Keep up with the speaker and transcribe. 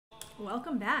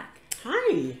Welcome back.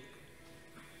 Hi.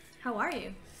 How are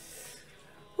you?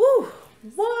 Woo.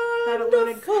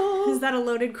 Wonderful. Is that a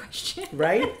loaded question?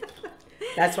 Right?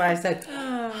 That's why I said,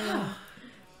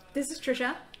 This is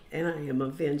Trisha. and I am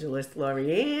Evangelist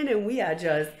Lorianne, and we are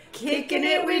just kicking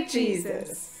it with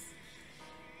Jesus.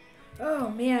 Oh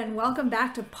man, welcome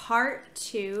back to part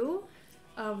 2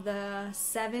 of the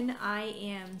 7 I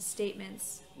am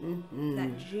statements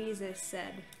that Jesus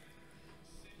said.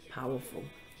 Powerful.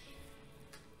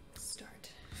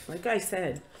 Start. Like I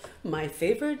said, my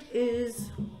favorite is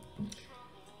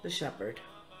the shepherd.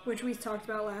 Which we talked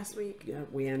about last week. Yeah,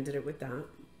 we ended it with that.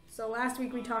 So last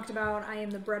week we talked about I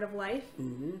am the bread of life.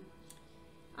 Mm-hmm.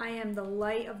 I am the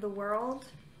light of the world.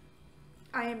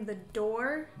 I am the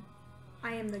door.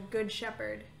 I am the good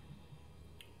shepherd.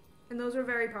 And those were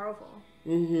very powerful.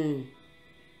 Mm-hmm.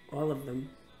 All of them.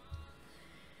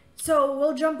 So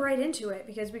we'll jump right into it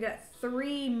because we got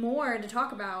 3 more to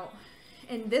talk about.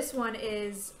 And this one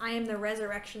is I am the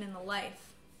resurrection and the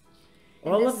life.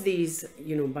 And All of these,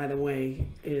 by the way,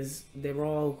 they're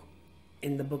all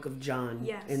in the book of John.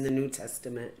 Yes. In the New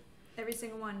Testament. Every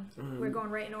single one. We're going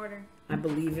right in order. I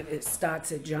believe it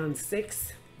starts at John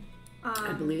 6.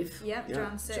 I believe. Yep, Yeah,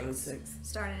 John 6. John 6.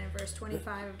 Starting in verse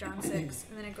 25 of John 6.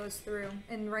 And then it goes through.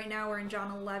 And right now we're in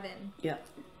John 11. Yep.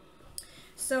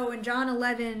 So in John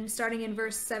 11, starting in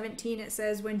verse 17, it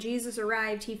says, When Jesus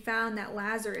arrived, he found that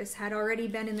Lazarus had already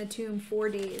been in the tomb 4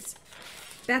 days.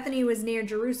 Bethany was near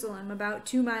Jerusalem, about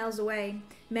 2 miles away.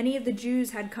 Many of the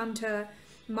Jews had come to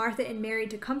Martha and Mary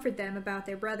to comfort them about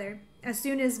their brother. As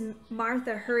soon as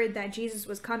Martha heard that Jesus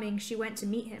was coming, she went to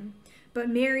meet him. But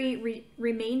Mary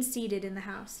remained seated in the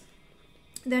house.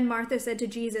 Then Martha said to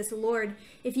Jesus, Lord,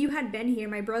 if you had been here,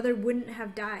 my brother wouldn't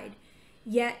have died.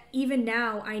 Yet even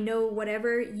now I know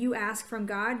whatever you ask from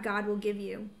God, God will give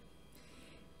you.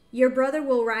 Your brother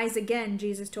will rise again,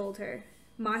 Jesus told her.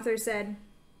 Martha said,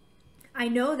 I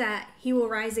know that he will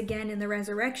rise again in the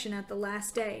resurrection at the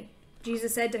last day.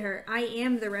 Jesus said to her, I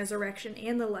am the resurrection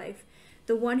and the life.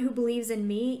 The one who believes in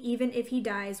me, even if he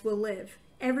dies, will live.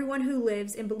 Everyone who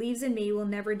lives and believes in me will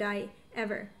never die,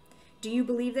 ever. Do you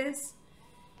believe this?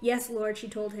 Yes, Lord, she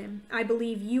told him. I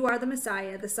believe you are the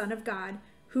Messiah, the Son of God,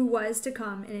 who was to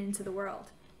come and into the world.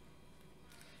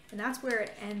 And that's where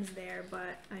it ends there,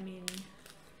 but,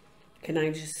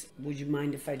 Would you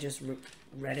mind if I just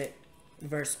read it?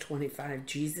 Verse 25,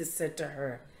 Jesus said to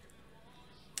her,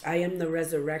 I am the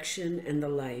resurrection and the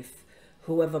life.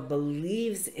 Whoever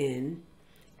believes in,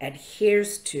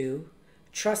 adheres to,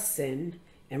 trusts in,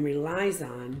 and relies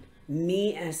on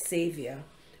me as Savior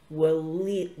will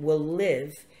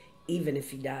live even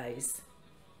if he dies.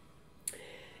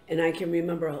 And I can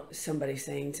remember somebody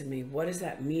saying to me, what does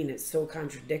that mean? It's so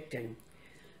contradicting.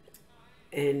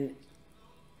 And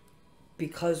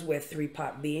because we're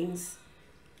 3-part beings,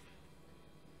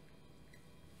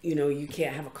 you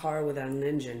can't have a car without an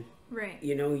engine. right.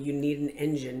 You need an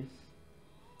engine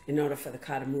in order for the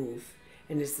car to move.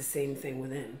 And it's the same thing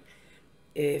within.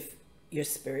 If your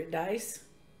spirit dies,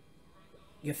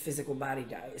 your physical body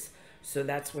dies. So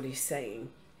that's what he's saying.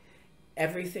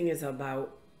 Everything is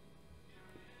about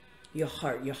your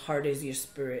heart. Your heart is your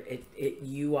spirit.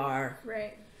 You are.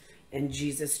 Right. And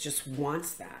Jesus just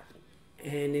wants that.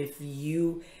 And if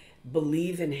you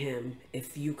believe in him,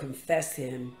 if you confess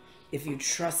him, if you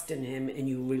trust in him and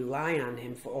you rely on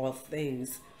him for all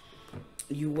things,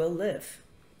 you will live.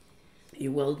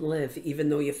 You will live. Even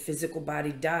though your physical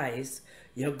body dies,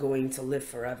 you're going to live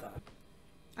forever.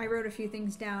 I wrote a few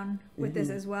things down with this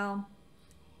as well.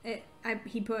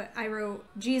 I wrote,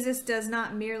 Jesus does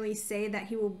not merely say that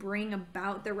he will bring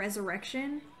about the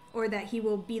resurrection or that he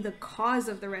will be the cause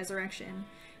of the resurrection,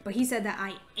 but he said that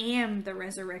I am the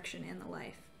resurrection and the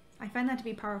life. I find that to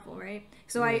be powerful, right?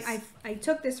 So yes. I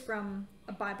took this from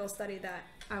a Bible study that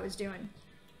I was doing,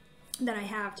 that I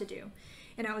have to do,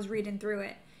 and I was reading through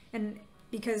it. And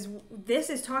because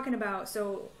this is talking about,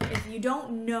 so if you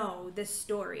don't know this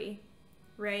story,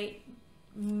 right?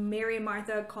 Mary and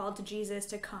Martha called to Jesus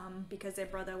to come because their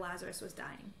brother Lazarus was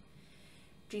dying.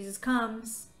 Jesus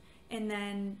comes, and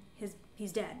then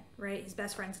he's dead, right? His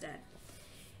best friend's dead.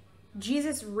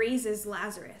 Jesus raises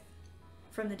Lazarus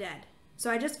from the dead.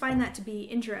 So I just find that to be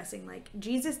interesting. Like,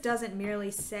 Jesus doesn't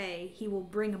merely say he will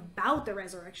bring about the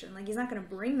resurrection. Like, he's not going to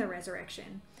bring the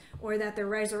resurrection, or that the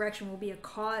resurrection will be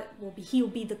he will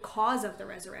be the cause of the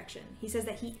resurrection. He says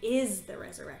that he is the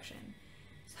resurrection.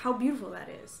 How beautiful that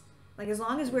is. Like, as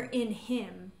long as we're in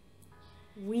him,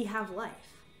 we have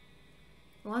life.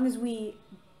 As long as we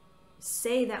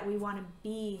say that we want to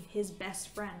be his best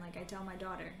friend, like I tell my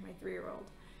daughter, my 3-year-old.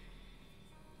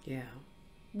 Yeah.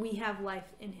 We have life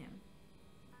in him.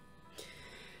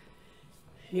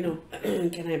 You know,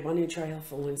 can I bunny trail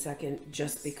for 1 second?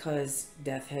 Just because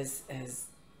death has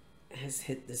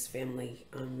hit this family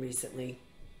recently.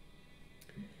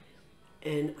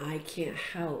 And I can't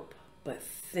help but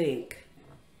think,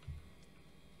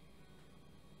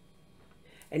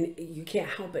 and you can't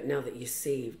help it now that you're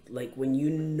saved. Like when you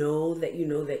know that you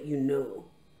know that you know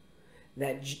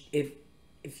that if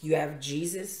you have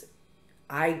Jesus,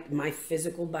 my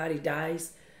physical body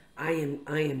dies, I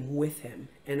am with him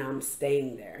and I'm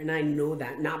staying there. And I know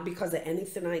that not because of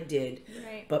anything I did,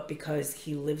 Right. but because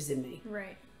he lives in me.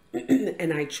 Right.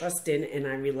 And I trust in and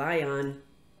I rely on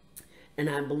and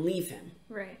I believe him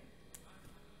Right.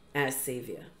 as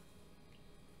Savior.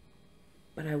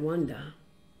 But I wonder,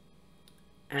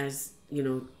 as you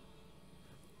know,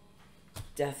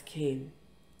 death came,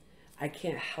 I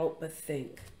can't help but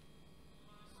think,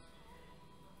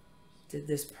 did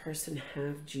this person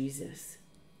have Jesus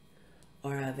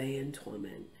or are they in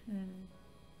torment?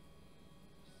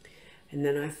 And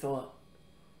then I thought,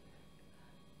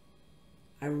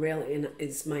 and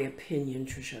it's my opinion,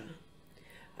 Trisha,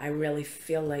 I really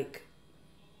feel like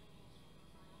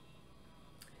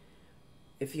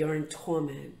if you're in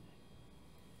torment,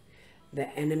 the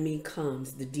enemy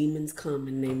comes, the demons come,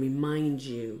 and they remind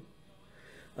you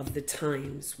of the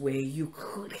times where you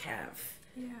could have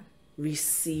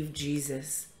received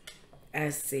Jesus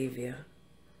as Savior.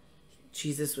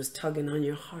 Jesus was tugging on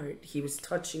your heart. He was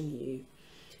touching you.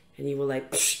 And you were like,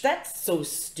 that's so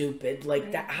stupid.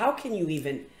 Like that. How can you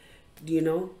even, you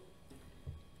know?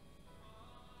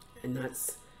 And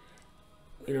that's,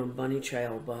 you know, bunny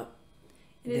trail, but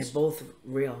they're both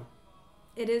real.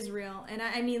 It is real. And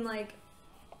I mean, like,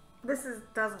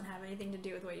 doesn't have anything to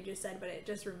do with what you just said, but it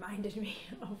just reminded me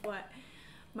of what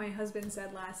my husband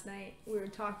said last night. We were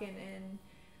talking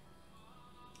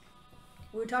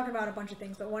about a bunch of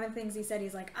things, but one of the things he said,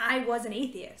 he's like, I was an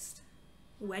atheist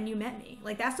when you met me.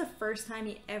 Like, that's the first time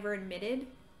he ever admitted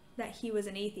that he was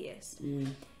an atheist.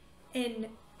 And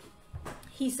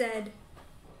he said,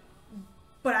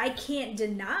 but I can't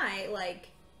deny, like,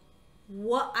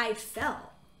 what I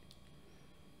felt.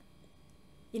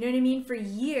 You know what I mean? For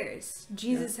years,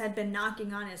 Jesus had been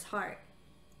knocking on his heart,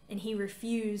 and he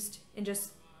refused and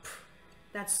just,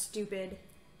 that's stupid.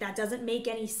 That doesn't make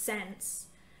any sense.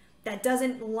 That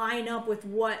doesn't line up with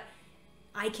what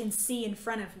I can see in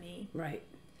front of me. Right.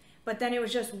 But then it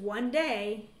was just one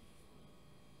day,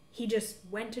 he just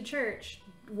went to church.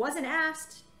 Wasn't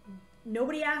asked.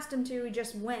 Nobody asked him to. He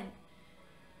just went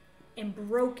and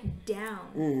broke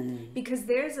down. Because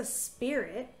there's a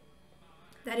spirit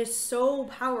that is so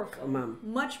powerful,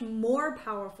 much more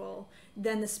powerful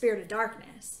than the spirit of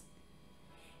darkness.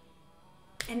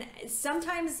 And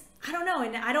sometimes, I don't know,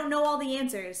 and I don't know all the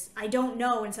answers. I don't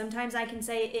know, and sometimes I can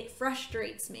say it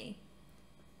frustrates me.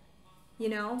 You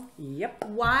know? Yep.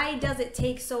 Why does it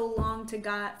take so long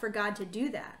for God to do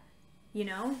that? You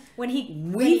know?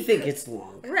 We think it's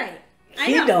long. Right.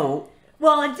 He don't.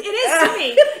 Well, it is to me.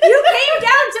 You came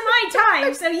down to my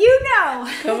time, so you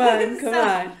know. Come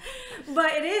on.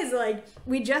 But it is like,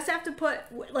 we just have to put,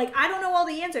 like, I don't know all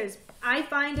the answers. I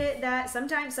find it that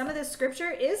sometimes some of this scripture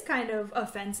is kind of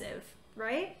offensive,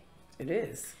 right? It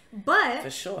is. But.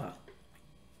 For sure.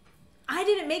 I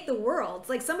didn't make the world.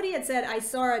 Like somebody had said, I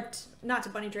saw not to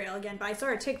bunny trail again, but I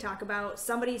saw a TikTok about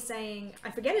somebody saying,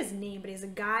 I forget his name, but he's a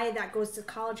guy that goes to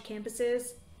college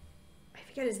campuses. I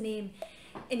forget his name.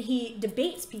 And he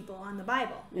debates people on the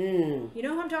Bible. You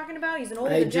know who I'm talking about? He's an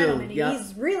older gentleman. And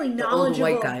he's really knowledgeable.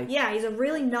 The old white guy. Yeah, he's a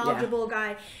really knowledgeable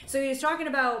guy. So he was talking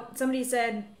about, somebody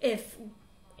said, if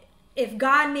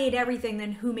God made everything,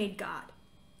 then who made God?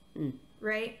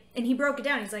 Right? And he broke it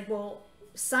down. He's like, well,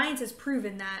 science has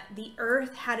proven that the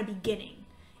earth had a beginning.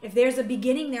 If there's a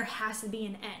beginning, there has to be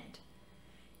an end.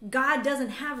 God doesn't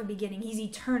have a beginning. He's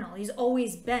eternal. He's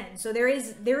always been. So there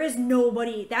is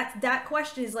nobody. That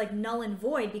question is like null and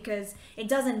void because it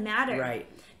doesn't matter. Right.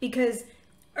 Because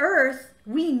earth,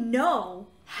 we know,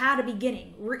 had a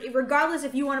beginning. Regardless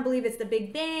if you want to believe it's the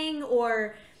Big Bang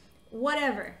or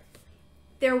whatever.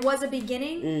 There was a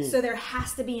beginning, so there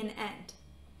has to be an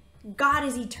end. God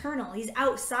is eternal. He's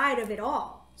outside of it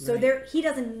all. So he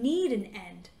doesn't need an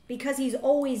end. Because he's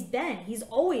always been. He's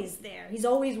always there. He's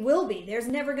always will be. There's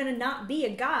never going to not be a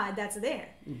God that's there.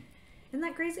 Isn't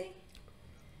that crazy?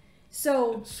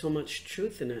 So much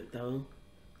truth in it, though.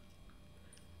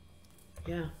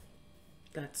 Yeah.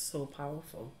 That's so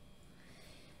powerful.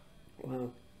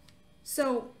 Wow.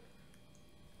 So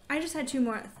I just had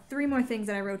three more things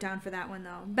that I wrote down for that one,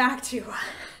 though. Back to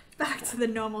the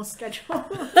normal schedule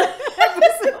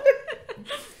episode.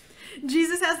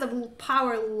 Jesus has the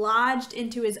power lodged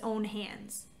into his own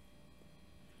hands.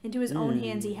 Into his own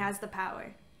hands he has the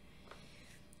power.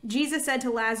 Jesus said to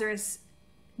Lazarus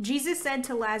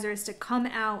to come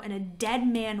out, and a dead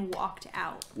man walked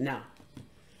out. No.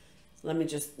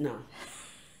 No.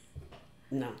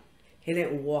 He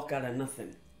didn't walk out of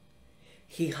nothing.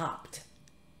 He hopped.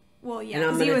 Well, yeah. And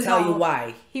I'm going to tell you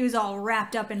why. He was all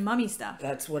wrapped up in mummy stuff.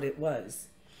 That's what it was.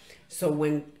 So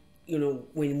when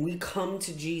we come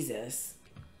to Jesus,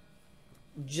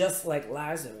 just like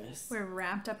Lazarus, we're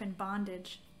wrapped up in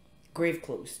bondage. Grave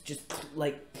clothes, just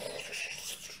like,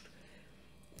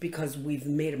 because we've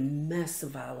made a mess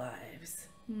of our lives.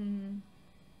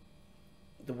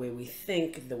 The way we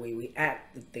think, the way we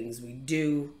act, the things we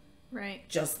do. Right.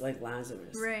 Just like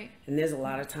Lazarus. Right. And there's a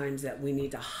lot of times that we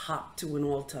need to hop to an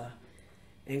altar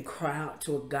and cry out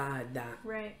to a God that.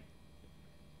 Right.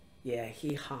 Yeah,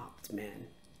 he hopped, man.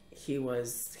 He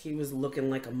was looking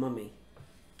like a mummy.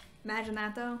 Imagine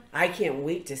that, though. I can't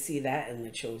wait to see that in The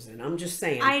Chosen. I'm just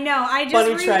saying. I know. I just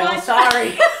Bunny Trail,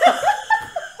 sorry.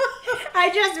 I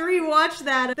just rewatched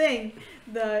that thing,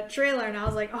 the trailer, and I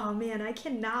was like, oh man, I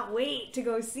cannot wait to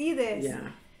go see this. Yeah.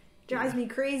 Drives me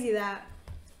crazy that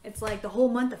it's like the whole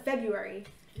month of February.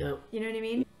 Yep. You know what I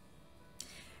mean?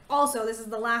 Also, this is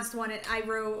the last one I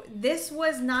wrote. This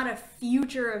was not a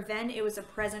future event, it was a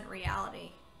present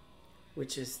reality.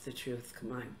 Which is the truth.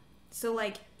 Come on. So,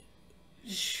 like,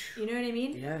 you know what I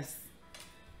mean? Yes.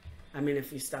 I mean,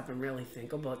 if you stop and really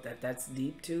think about that, that's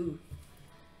deep too.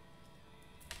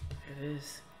 It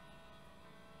is.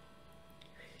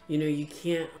 You know, you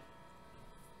can't.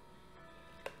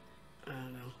 I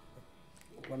don't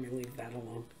know. Let me leave that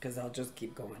alone because I'll just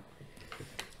keep going.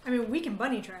 I mean, we can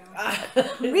bunny trail.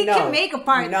 We can make a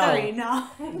part 3. No.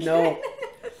 No.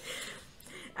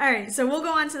 All right, so we'll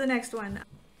go on to the next one.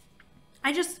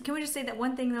 Can we just say that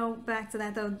one thing though, back to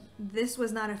that though, this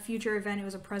was not a future event, it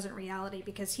was a present reality,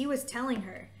 because he was telling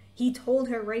her, he told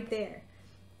her right there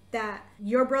that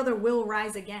your brother will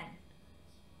rise again.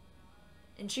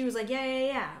 And she was like,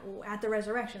 yeah, at the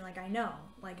resurrection, like, I know.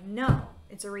 Like, no,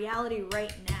 it's a reality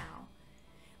right now.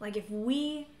 Like, if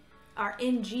we are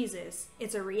in Jesus,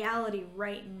 it's a reality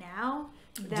right now.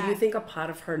 Do you think a part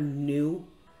of her knew?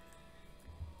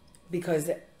 Because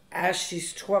as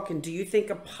she's talking, do you think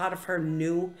a part of her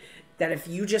knew that if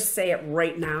you just say it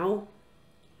right now,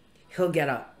 he'll get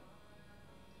up?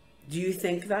 Do you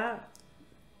think that?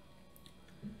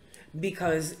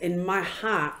 Because in my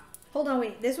heart... Hold on,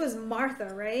 wait. This was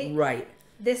Martha, right? Right.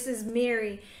 This is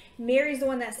Mary. Mary's the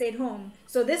one that stayed home.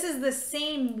 So this is the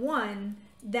same one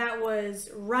that was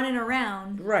running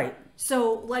around. Right.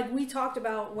 So, like we talked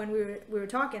about when we were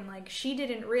talking, like, she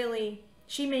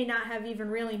may not have even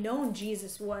really known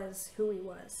Jesus was who he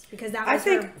was, because that was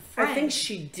her friend. I think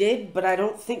she did, but I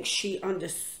don't think she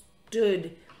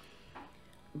understood,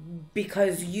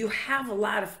 because you have a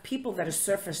lot of people that are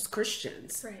surface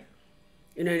Christians. Right.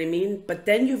 You know what I mean? But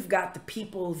then you've got the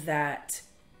people that,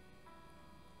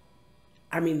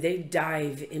 I mean, they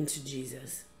dive into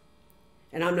Jesus.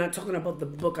 And I'm not talking about the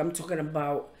book. I'm talking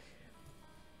about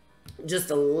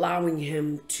just allowing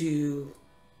him to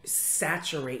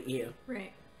saturate you.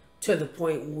 Right. To the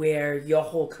point where your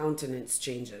whole countenance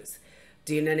changes.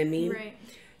 Do you know what I mean? Right.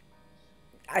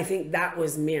 I think that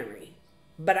was Mary.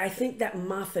 But I think that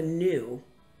Martha knew.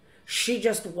 She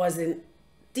just wasn't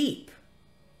deep.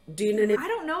 Do you know what I mean? I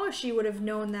don't know if she would have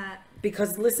known that.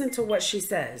 Because listen to what she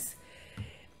says.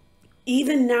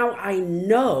 Even now I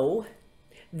know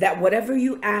that whatever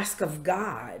you ask of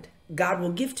God, God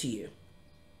will give to you.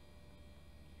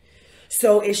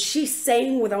 So is she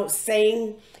saying without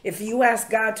saying, if you ask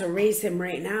God to raise him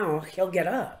right now, he'll get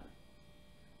up?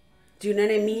 Do you know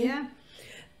what I mean? Yeah.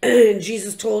 And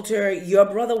Jesus told her, your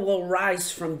brother will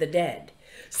rise from the dead.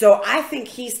 So I think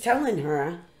he's telling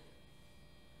her,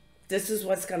 this is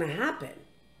what's going to happen.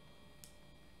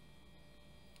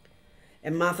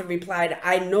 And Martha replied,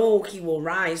 I know he will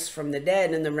rise from the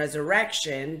dead in the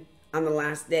resurrection on the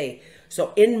last day.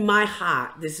 So in my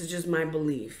heart, this is just my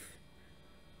belief.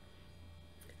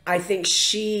 I think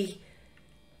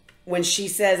when she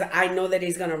says, I know that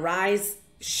he's going to rise,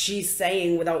 she's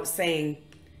saying without saying,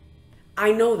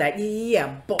 I know that.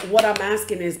 Yeah, but what I'm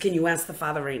asking is, can you ask the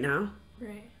Father right now?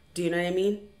 Right. Do you know what I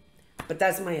mean? But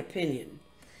that's my opinion.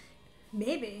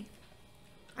 Maybe.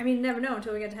 I mean, you never know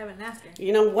until we get to heaven and ask her.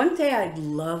 You know, one day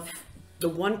the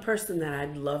one person that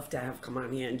I'd love to have come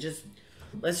on here and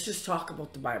let's just talk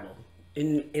about the Bible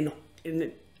in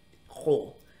the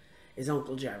whole is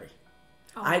Uncle Jerry.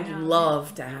 Oh, I'd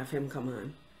love to have him come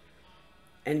on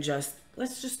and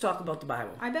let's just talk about the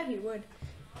Bible. I bet he would.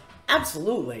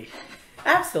 Absolutely.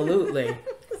 Absolutely.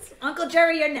 Uncle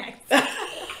Jerry, you're next.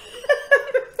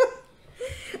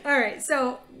 All All right,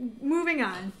 so moving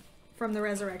on from the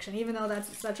resurrection, even though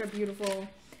that's such a beautiful...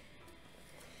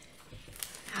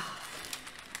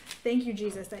 Thank you,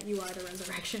 Jesus, that you are the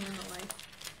resurrection and the life.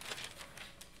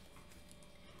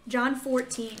 John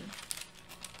 14.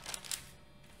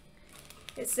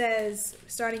 It says,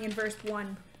 starting in verse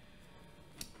 1,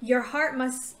 your heart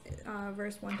must,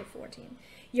 verse 1 to 14.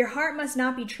 Your heart must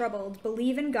not be troubled.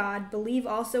 Believe in God. Believe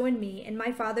also in me. In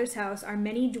my Father's house are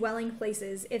many dwelling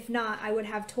places. If not, I would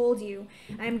have told you.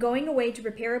 I am going away to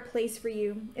prepare a place for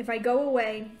you. If I go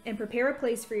away and prepare a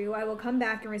place for you, I will come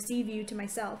back and receive you to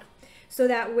myself, so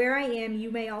that where I am,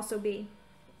 you may also be.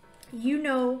 You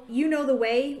know the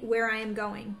way where I am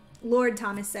going. Lord,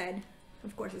 Thomas said.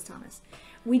 Of course it's Thomas.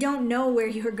 We don't know where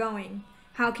you are going.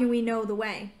 How can we know the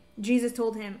way? Jesus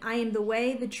told him, I am the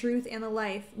way, the truth, and the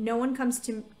life. No one comes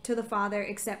to the Father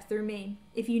except through me.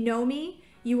 If you know me,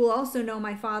 you will also know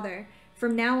my Father.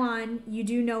 From now on, you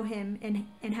do know him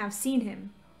and have seen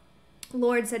him.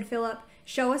 Lord, said Philip,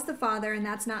 show us the Father, and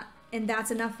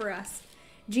that's enough for us.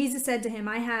 Jesus said to him,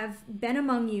 I have been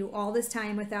among you all this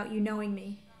time without you knowing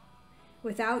me.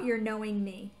 Without your knowing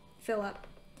me, Philip.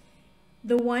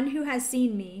 The one who has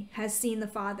seen me has seen the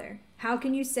Father. How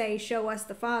can you say, show us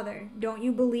the Father? Don't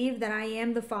you believe that I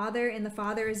am the Father and the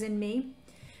Father is in me?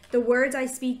 The words I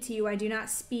speak to you, I do not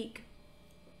speak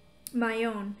my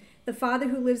own. The Father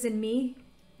who lives in me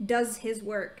does his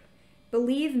work.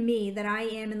 Believe me that I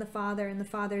am in the Father and the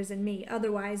Father is in me.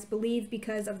 Otherwise, believe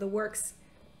because of the works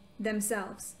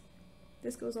themselves.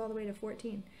 This goes all the way to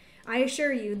 14. I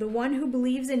assure you, the one who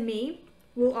believes in me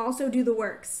will also do the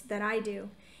works that I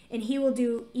do. And he will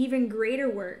do even greater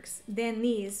works than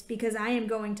these, because I am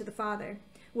going to the Father.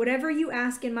 Whatever you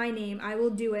ask in my name, I will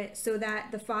do it, so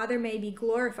that the Father may be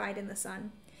glorified in the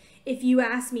Son. If you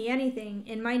ask me anything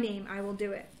in my name, I will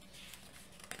do it.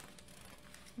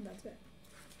 That's it.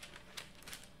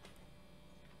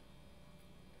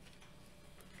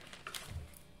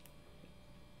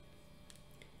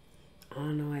 Oh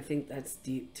no, I think that's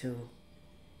deep too.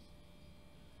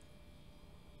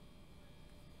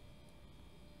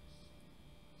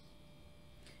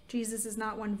 Jesus is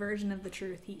not one version of the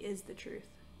truth. He is the truth.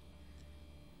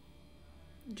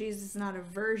 Jesus is not a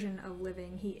version of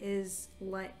living. He is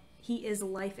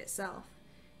life itself.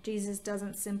 Jesus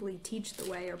doesn't simply teach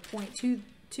the way or point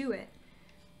to it.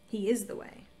 He is the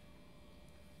way.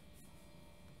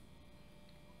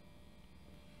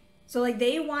 So like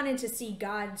they wanted to see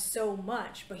God so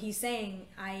much, but he's saying,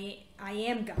 I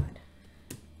am God.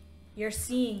 You're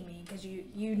seeing me because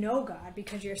you know God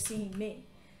because you're seeing me.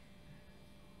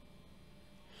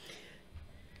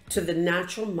 To the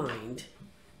natural mind,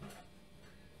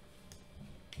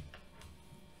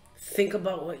 think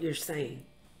about what you're saying.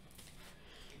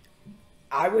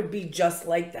 I would be just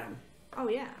like them. Oh,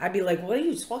 yeah. I'd be like, what are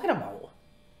you talking about?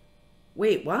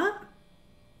 Wait, what?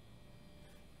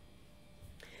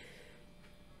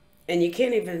 And you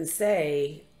can't even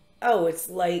say, oh, it's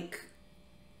like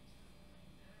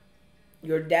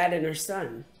your dad and her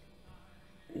son.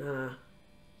 Nah,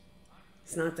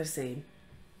 it's not the same.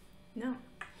 No.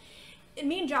 And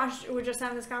me and Josh were just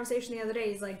having this conversation the other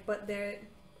day. He's like, but they're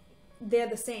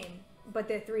the same, but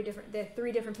they're three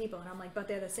different people. And I'm like, but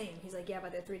they're the same. He's like, yeah,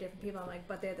 but they're three different people. I'm like,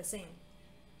 but they're the same.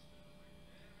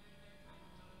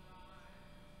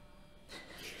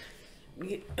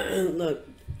 Look,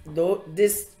 though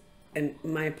this, in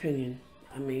my opinion,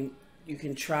 I mean, you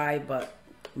can try, but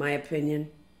my opinion,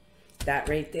 that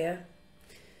right there,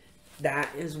 that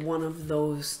is one of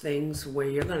those things where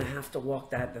you're going to have to walk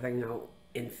that thing out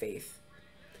in faith.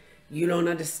 You don't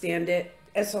understand it,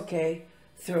 it's okay.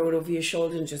 Throw it over your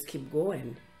shoulder and just keep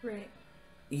going. Right.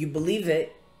 You believe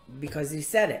it because he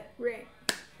said it. Right.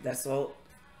 That's all.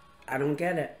 I don't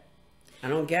get it. I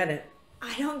don't get it.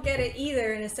 I don't get it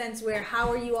either, in a sense where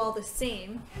how are you all the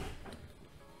same?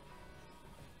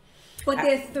 But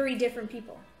they're three different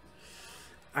people.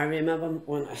 I remember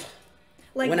when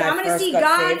I'm going to see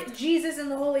God, saved. Jesus,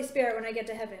 and the Holy Spirit when I get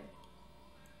to heaven.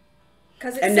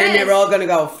 And then they're all going to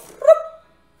go.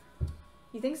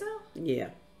 You think so? Yeah.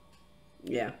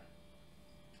 Yeah.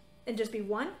 And just be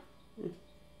one?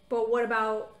 But what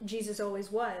about Jesus always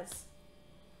was?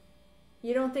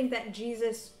 You don't think that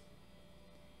Jesus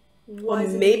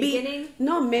was in the beginning?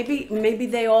 No, maybe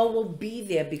they all will be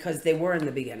there because they were in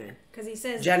the beginning. Because he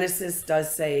says Genesis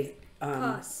does say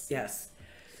us. Yes.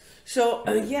 So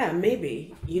yeah,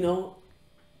 maybe. You know,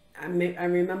 I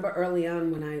remember early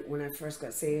on when I first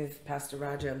got saved, Pastor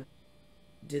Roger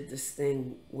did this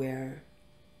thing where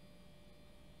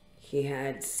he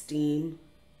had steam,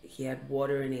 he had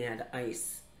water, and he had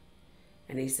ice.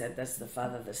 And he said, that's the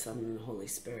Father, the Son, and the Holy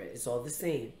Spirit. It's all the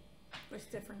same. It's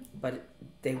different. but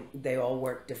they all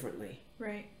work differently.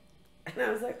 Right. And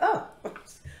I was like, oh,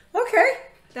 okay.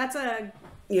 That's a...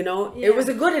 You know, Yeah. it was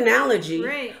a good analogy.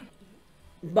 Right.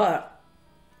 But,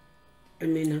 I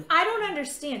mean... I don't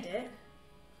understand it,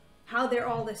 how they're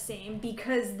all the same,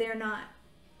 because they're not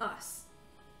us.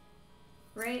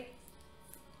 Right?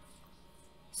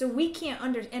 So we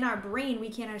can't in our brain, we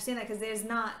can't understand that because there's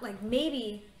not, like,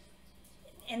 maybe,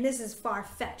 and this is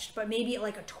far-fetched, but maybe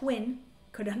like a twin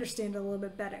could understand it a little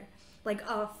bit better. Like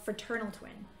a fraternal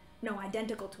twin. No,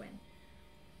 identical twin.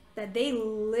 That they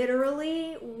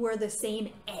literally were the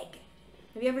same egg.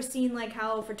 Have you ever seen, like,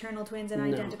 how fraternal twins and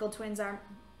No. identical twins are?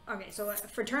 Okay, so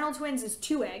fraternal twins is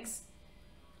 2 eggs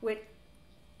with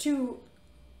 2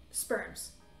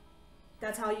 sperms.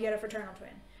 That's how you get a fraternal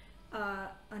twin.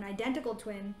 An identical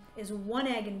twin is 1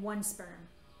 egg and 1 sperm,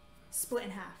 split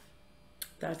in half.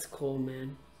 That's cool,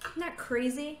 man. Isn't that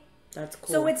crazy? That's cool.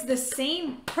 So it's the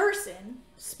same person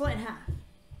split in half.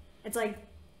 It's like,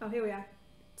 oh, here we are.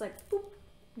 It's like, boop.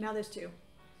 Now there's 2.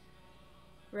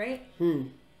 Right?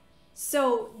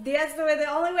 So that's the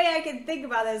only way I can think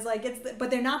about it is like but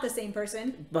they're not the same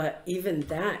person. But even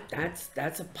that's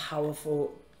a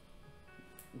powerful.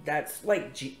 That's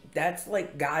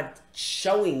like God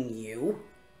showing you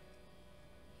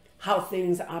how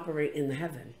things operate in the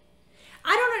heaven.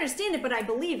 I don't understand it, but I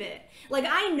believe it. Like,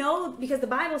 I know because the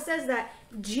Bible says that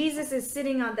Jesus is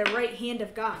sitting on the right hand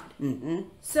of God. Mm-hmm.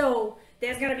 So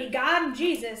there's gonna be God and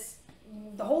Jesus.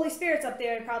 The Holy Spirit's up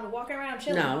there, probably walking around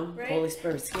chilling. No, right? Holy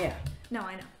Spirit's here. No,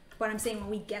 I know. But I'm saying when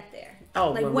we get there.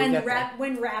 Oh, like when we get there.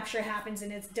 when rapture happens and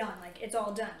it's done, like it's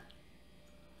all done.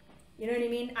 You know what I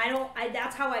mean?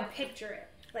 That's how I picture it.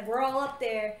 Like we're all up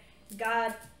there,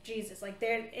 God, Jesus, like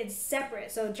it's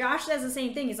separate. So Josh says the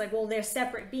same thing. He's like, well, they're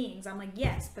separate beings. I'm like,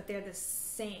 yes, but they're the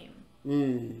same.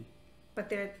 But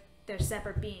they're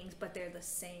separate beings, but they're the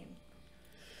same.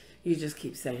 You just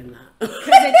keep saying that. Because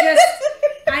it just,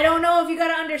 I don't know if you got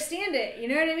to understand it. You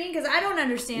know what I mean? Because I don't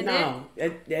understand it. No,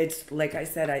 it's like I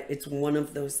said, it's one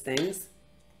of those things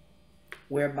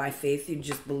where by faith you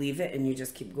just believe it and you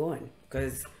just keep going.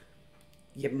 Because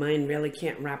your mind really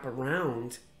can't wrap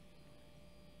around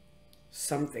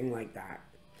something like that.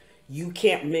 You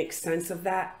can't make sense of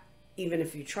that even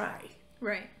if you try.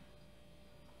 Right.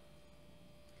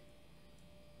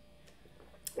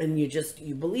 And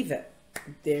you believe it.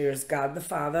 There's God the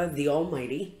Father, the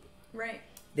Almighty. Right.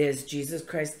 There's Jesus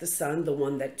Christ the Son, the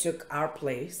one that took our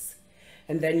place.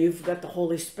 And then you've got the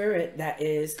Holy Spirit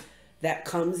that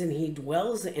comes and he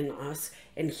dwells in us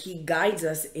and he guides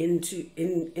us in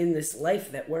this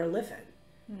life that we're living.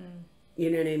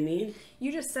 You know what I mean?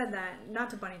 You just said that, not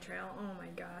to bunny trail. Oh my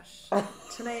gosh.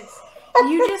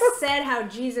 You just said how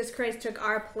Jesus Christ took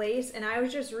our place, and I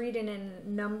was just reading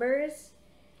in Numbers.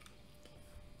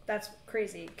 That's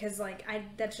crazy, because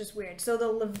that's just weird. So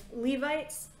the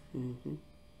Levites,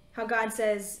 how God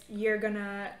says you're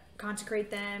gonna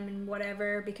consecrate them and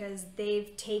whatever because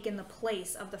they've taken the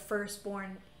place of the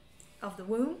firstborn of the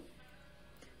womb.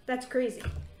 That's crazy.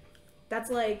 That's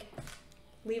like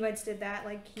Levites did that,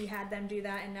 like he had them do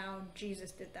that, and now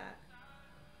Jesus did that.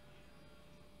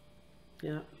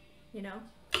 Yeah. You know?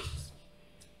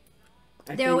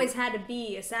 There always had to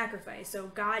be a sacrifice. So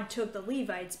God took the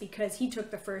Levites because he took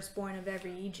the firstborn of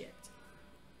every Egypt.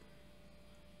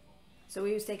 So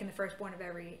he was taking the firstborn of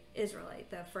every Israelite.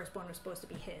 The firstborn was supposed to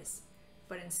be his.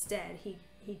 But instead,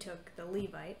 he took the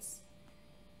Levites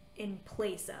in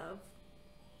place of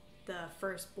the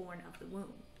firstborn of the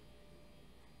womb.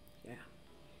 Yeah.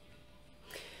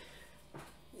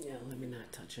 Yeah, let me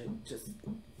not touch it. Just...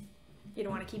 You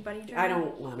don't want to keep bunny trail? I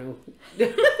don't want to.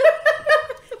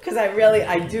 Because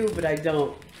I do, but I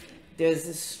don't. There's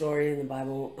this story in the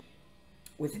Bible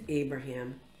with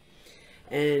Abraham.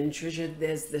 And Trisha,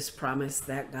 there's this promise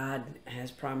that God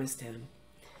has promised him.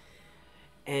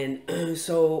 And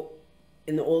so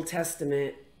in the Old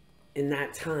Testament, in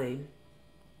that time,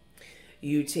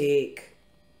 you take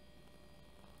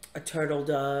a turtle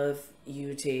dove,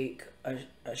 you take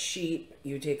a sheep,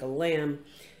 you take a lamb,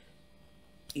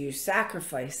 you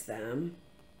sacrifice them,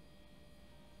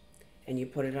 and you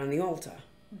put it on the altar.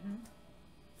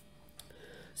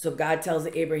 So God tells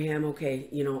Abraham, okay,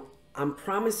 I'm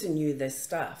promising you this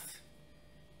stuff.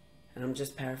 And I'm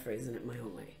just paraphrasing it my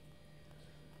own way.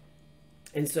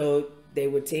 And so they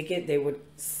would take it, they would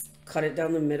cut it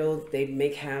down the middle, they'd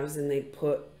make halves, and they'd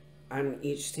put on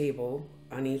each table,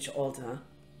 on each altar.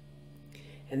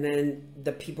 And then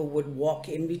the people would walk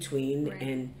in between, right.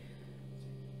 And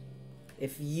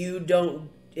if you don't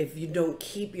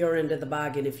keep your end of the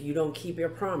bargain, if you don't keep your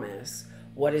promise,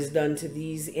 what is done to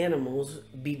these animals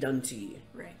be done to you.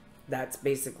 Right. That's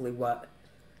basically what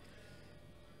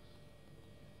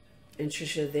And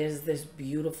Trisha, there's this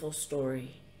beautiful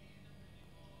story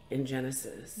in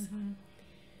Genesis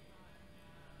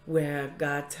where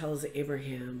God tells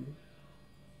Abraham,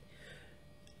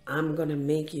 I'm going to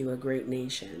make you a great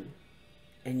nation,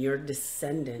 and your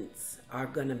descendants are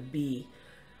going to be,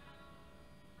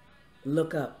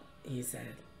 look up, he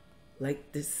said,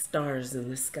 like the stars in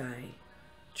the sky.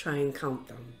 Try and count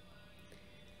them.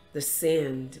 The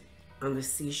sand on the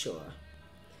seashore.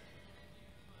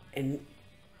 And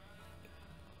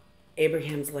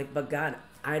Abraham's like, but God,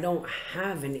 I don't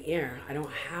have an heir. I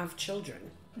don't have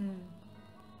children.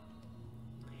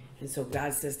 And so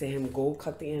God says to him, go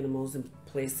cut the animals and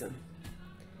place them.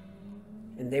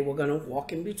 And they were going to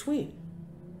walk in between.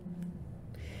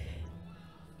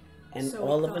 And So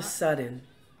all of a sudden,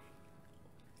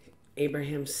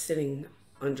 Abraham's sitting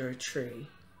under a tree.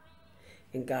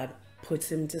 And God puts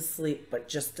him to sleep, but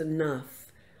just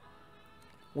enough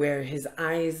where his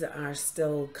eyes are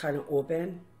still kind of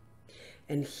open.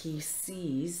 And he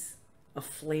sees a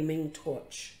flaming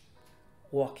torch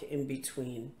walk in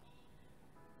between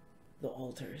the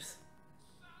altars.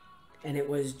 And it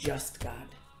was just God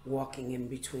walking in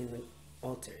between the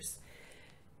altars.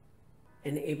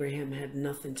 And Abraham had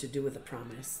nothing to do with the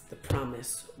promise. The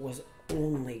promise was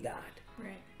only God.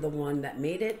 Right. The one that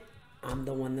made it, I'm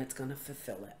the one that's going to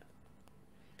fulfill it.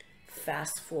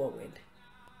 Fast forward.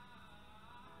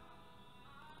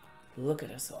 Look at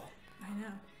us all. I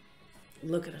know.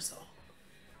 Look at us all.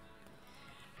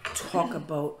 Talk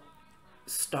about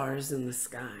stars in the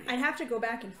sky. I'd have to go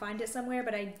back and find it somewhere,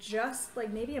 but I just,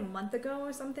 like maybe a month ago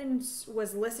or something,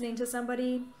 was listening to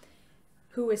somebody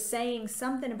who was saying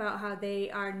something about how they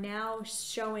are now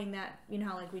showing that, you know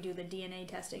how like we do the DNA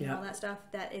testing and all that stuff,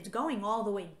 that it's going all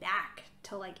the way back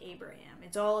to like Abraham.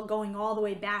 It's all going all the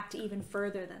way back to even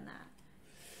further than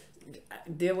that.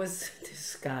 There was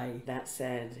this guy that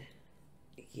said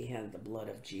he had the blood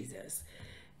of Jesus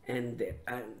and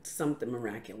something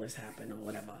miraculous happened or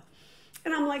whatever.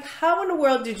 And I'm like, how in the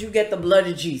world did you get the blood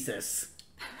of Jesus?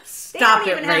 Stop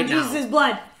it right now. Jesus'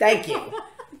 blood. Thank you.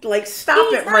 Like,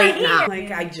 stop it right now. Like,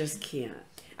 I just can't.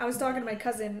 I was talking to my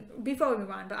cousin, before we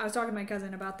move on, but I was talking to my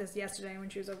cousin about this yesterday when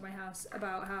she was over my house,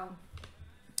 about how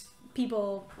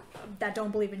people that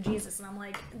don't believe in Jesus. And I'm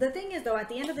like, the thing is, though, at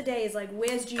the end of the day, is like,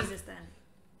 where's Jesus then?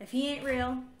 If he ain't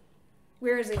real,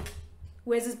 where is he?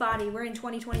 Where's his body? We're in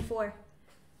 2024.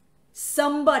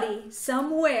 Somebody,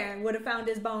 somewhere, would have found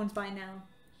his bones by now.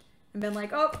 And been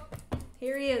like, oh,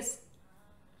 here he is.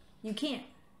 You can't.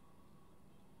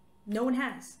 No one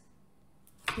has.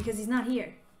 Because he's not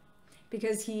here.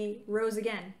 Because he rose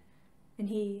again. And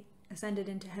he ascended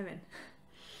into heaven.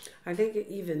 I think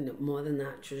even more than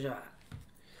that, Trisha,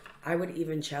 I would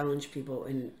even challenge people,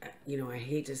 and, you know, I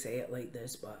hate to say it like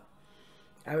this, but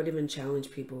I would even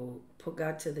challenge people, put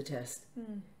God to the test.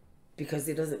 Because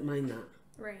he doesn't mind that.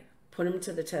 Right. Put him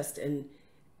to the test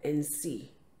and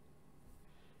see.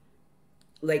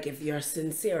 Like, if you're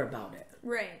sincere about it.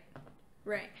 Right.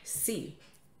 Right. See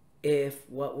if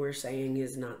what we're saying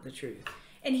is not the truth.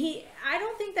 And I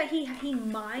don't think that he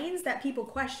minds that people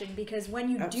question, because when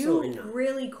you Absolutely do not.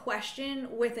 really question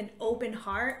with an open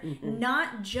heart,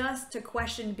 not just to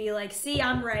question, be like, see,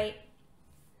 I'm right.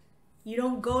 You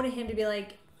don't go to him to be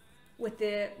like, with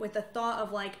the thought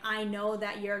of like, I know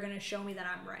that you're going to show me that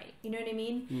I'm right. You know what I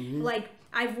mean? Like,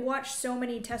 I've watched so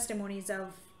many testimonies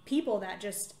of people that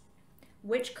just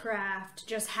witchcraft,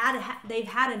 just they've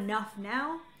had enough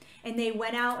now. And they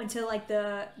went out into like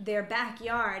their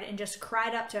backyard and just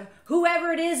cried up to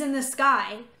whoever it is in the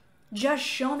sky, just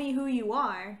show me who you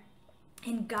are.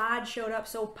 And God showed up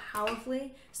so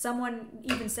powerfully. Someone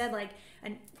even said like,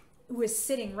 and was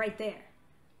sitting right there,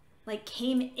 like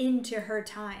came into her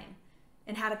time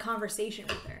and had a conversation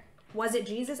with her. Was it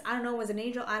Jesus? I don't know. Was it an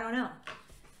angel? I don't know.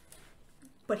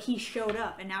 But he showed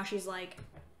up, and now she's like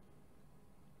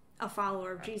a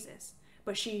follower of Jesus.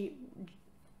 But she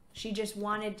just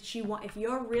wanted, if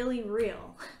you're really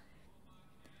real,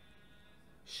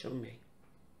 show me.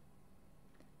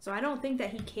 So I don't think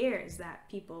that he cares that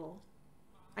people,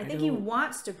 I think he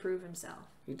wants to prove himself.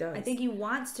 He does. I think he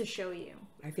wants to show you.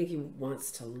 I think he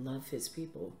wants to love his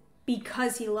people.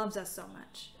 Because he loves us so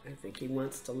much. I think he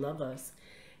wants to love us.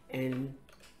 And,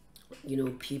 you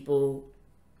know, people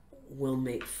will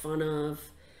make fun of,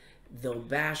 they'll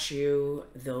bash you,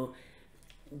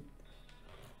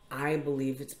 I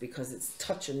believe it's because it's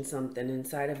touching something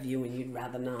inside of you and you'd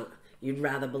rather not. You'd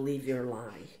rather believe your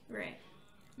lie. Right.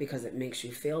 Because it makes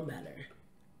you feel better.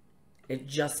 It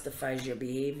justifies your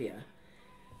behavior.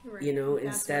 Right. You know, That's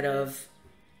instead what it of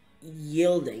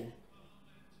yielding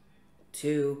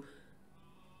to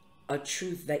a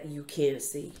truth that you can't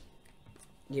see.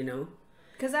 You know?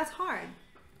 Because that's hard.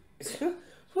 Who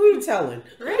are you telling?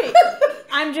 Right.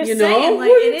 I'm just You know? saying, like,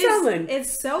 Who are you telling?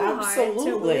 it's so hard to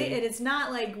Absolutely. believe it. It's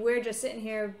not like we're just sitting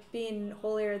here being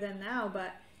holier than thou,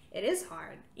 but it is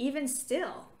hard, even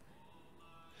still.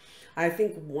 I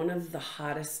think one of the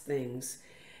hottest things,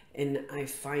 and I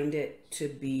find it to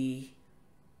be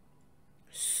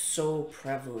so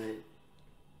prevalent,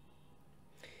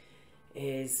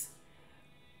 is,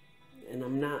 and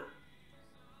I'm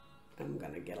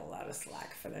going to get a lot of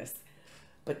slack for this,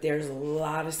 but there's a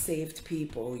lot of saved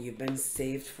people. You've been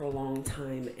saved for a long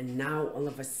time, and now all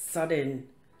of a sudden,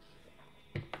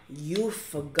 you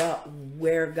forgot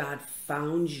where God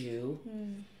found you,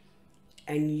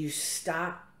 and you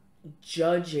stop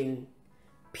judging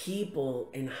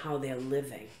people and how they're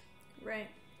living. Right.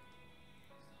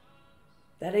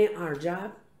 That ain't our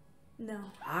job. No.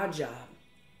 Our job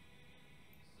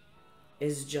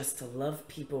is just to love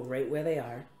people right where they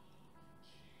are.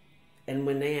 And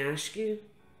when they ask you,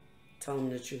 tell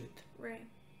them the truth. Right.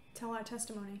 Tell our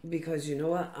testimony. Because you know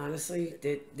what? Honestly,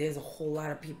 there's a whole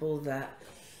lot of people that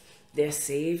they're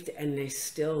saved and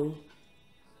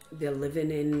they're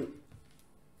living in.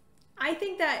 I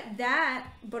think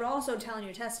that, but also telling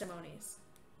your testimonies.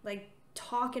 Like,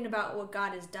 talking about what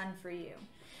God has done for you.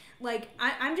 Like,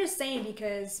 I'm just saying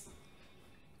because,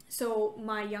 so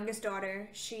my youngest daughter,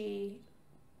 she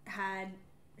had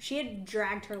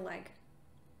dragged her leg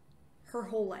her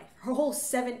whole life. Her whole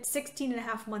 16 and a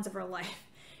half months of her life.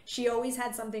 She always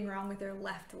had something wrong with her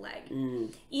left leg.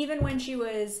 Even when she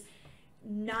was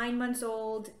 9 months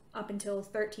old up until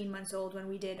 13 months old when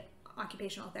we did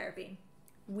occupational therapy.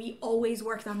 We always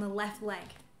worked on the left leg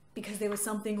because there was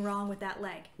something wrong with that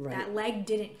leg. Right. That leg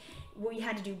didn't. We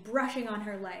had to do brushing on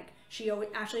her leg. She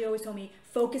Ashley always told me,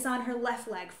 focus on her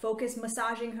left leg, focus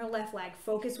massaging her left leg,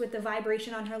 focus with the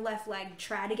vibration on her left leg,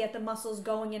 try to get the muscles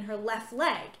going in her left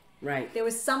leg. Right. There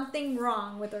was something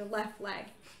wrong with her left leg.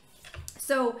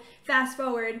 So fast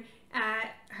forward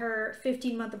at her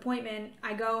 15-month appointment,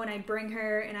 I go and I bring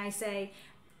her and I say,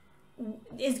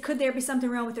 could there be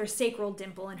something wrong with her sacral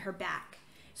dimple in her back?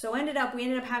 So we ended up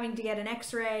having to get an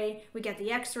x-ray. We get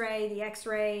the x-ray. The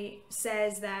x-ray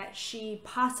says that she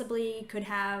possibly could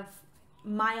have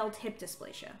mild hip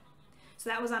dysplasia. So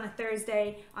that was on a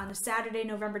Thursday. On a Saturday,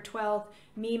 November 12th,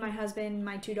 me, my husband,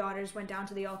 my 2 daughters went down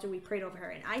to the altar. We prayed over her.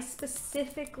 And I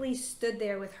specifically stood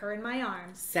there with her in my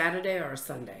arms. Saturday or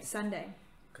Sunday? Sunday.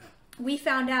 Okay. We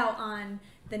found out on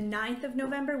the 9th of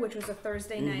November, which was a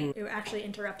Thursday night. It actually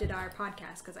interrupted our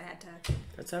podcast because I had to.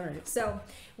 That's all right. So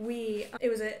it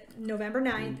was a November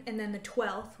 9th, and then the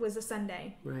 12th was a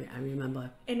Sunday. Right, I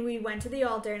remember. And we went to the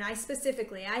altar, and I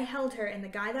held her, and the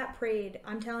guy that prayed,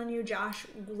 I'm telling you, Josh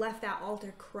left that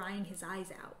altar crying his eyes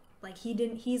out. Like,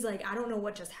 he's like, I don't know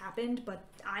what just happened, but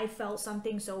I felt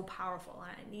something so powerful.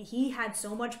 And he had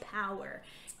so much power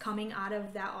coming out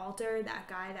of that altar, that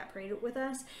guy that prayed with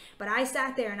us. But I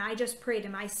sat there and I just prayed,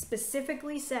 and I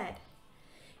specifically said,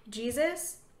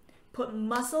 Jesus, put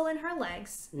muscle in her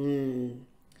legs,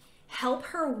 help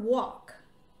her walk,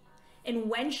 and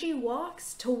when she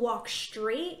walks, to walk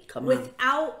straight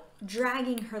without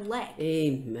dragging her leg.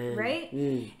 Amen. Right?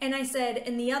 And I said,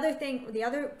 and the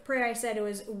other prayer I said, it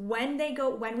was when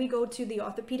we go to the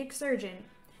orthopedic surgeon,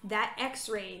 that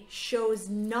x-ray shows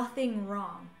nothing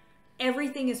wrong.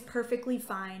 Everything is perfectly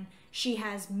fine. She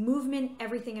has movement,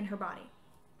 everything in her body.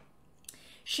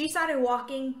 She started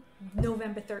walking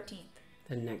November 13th.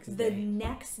 The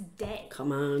next day.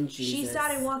 Come on, Jesus. She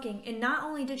started walking. And not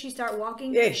only did she start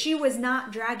walking, she was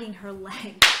not dragging her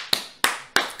leg.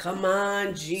 Come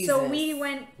on, Jesus. So we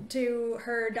went to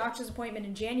her doctor's appointment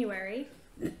in January.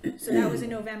 So that was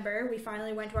in November. We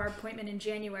finally went to our appointment in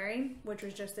January, which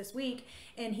was just this week.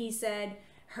 And he said,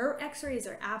 her x-rays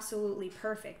are absolutely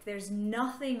perfect. There's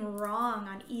nothing wrong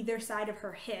on either side of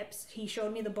her hips. He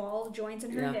showed me the ball joints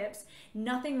in her hips.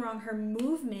 Nothing wrong. Her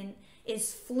movement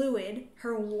is fluid.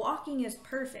 Her walking is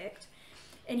perfect.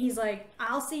 And he's like,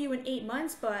 I'll see you in 8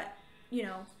 months, but, you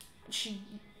know,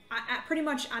 pretty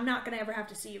much I'm not going to ever have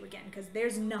to see you again because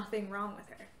there's nothing wrong with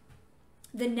her.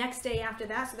 The next day after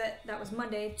that, so that was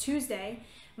Monday, Tuesday,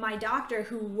 my doctor,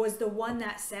 who was the one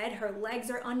that said her legs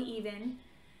are uneven,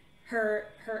 her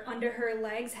under her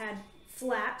legs had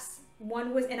flaps.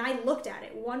 One was, and I looked at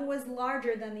it, one was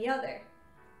larger than the other.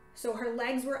 So her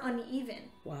legs were uneven.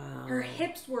 Wow. Her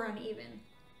hips were uneven.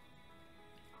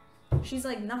 She's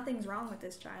like, nothing's wrong with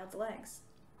this child's legs.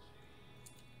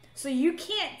 So you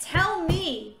can't tell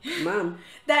me, Mom,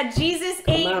 that Jesus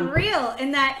ain't real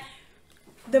and that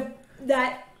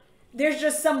there's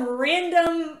just some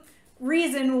random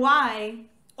reason why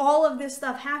all of this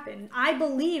stuff happened. I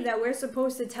believe that we're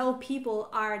supposed to tell people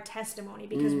our testimony,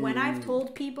 because when I've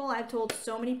told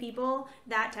so many people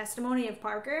that testimony of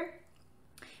Parker,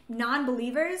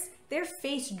 non-believers, their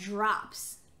face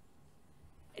drops.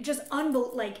 Just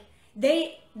like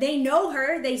they know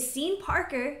her, they seen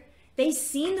Parker, they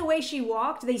seen the way she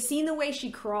walked, they seen the way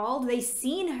she crawled, they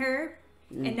seen her,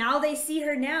 and now they see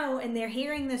her now, and they're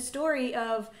hearing the story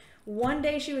of one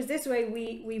day she was this way,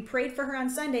 we prayed for her on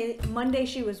Sunday, Monday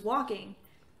she was walking.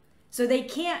 So they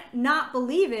can't not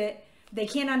believe it, they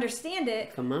can't understand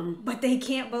it. Come on. But they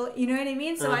can't you know what I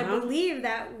mean? So I believe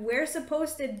that we're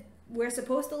supposed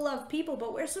to love people,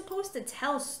 but we're supposed to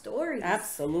tell stories.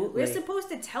 Absolutely. We're supposed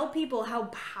to tell people how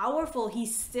powerful he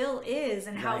still is,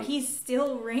 and how he's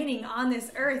still reigning on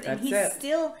this earth. And he's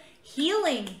still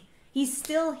healing. He's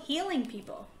still healing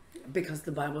people. Because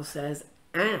the Bible says,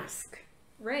 ask.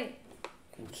 Right.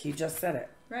 He just said it.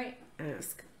 Right.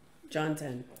 Ask. John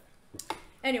 10.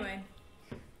 Anyway,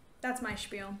 that's my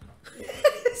spiel.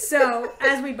 So,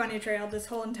 as we bunny trailed this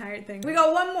whole entire thing, we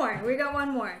got one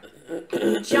more.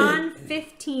 John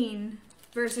 15,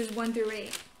 verses 1 through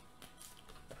 8.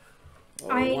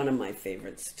 One of my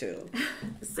favorites, too.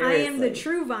 I am the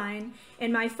true vine,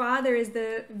 and my Father is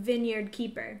the vineyard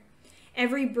keeper.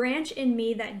 Every branch in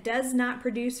me that does not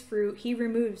produce fruit, he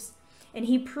removes. And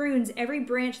he prunes every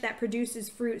branch that produces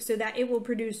fruit so that it will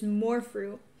produce more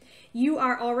fruit. You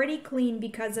are already clean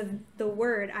because of the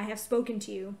word I have spoken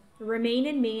to you. Remain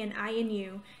in me and I in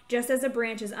you, just as a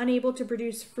branch is unable to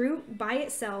produce fruit by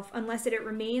itself unless it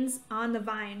remains on the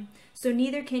vine. So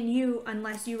neither can you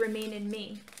unless you remain in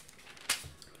me.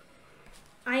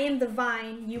 I am the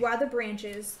vine, you are the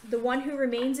branches. The one who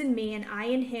remains in me and I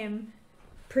in him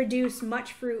produce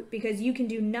much fruit, because you can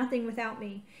do nothing without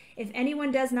me. If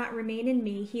anyone does not remain in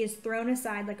me, he is thrown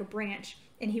aside like a branch,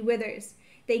 and he withers.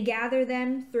 They gather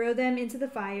them, throw them into the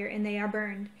fire, and they are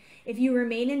burned. If you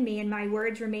remain in me and my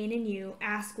words remain in you,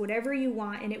 ask whatever you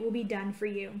want, and it will be done for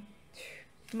you.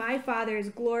 My Father is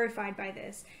glorified by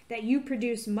this, that you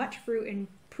produce much fruit and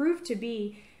prove to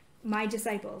be my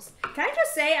disciples. Can I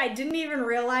just say, I didn't even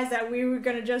realize that we were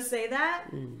going to just say that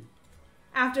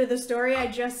after the story I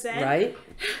just said. Right?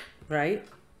 Right?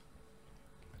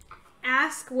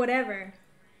 Ask whatever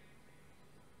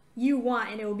you want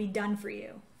and it will be done for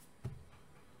you.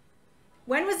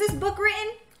 When was this book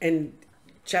written? And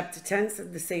chapter 10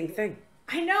 said the same thing.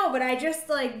 I know, but I just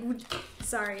I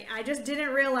just didn't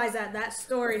realize that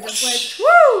story just like,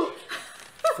 woo!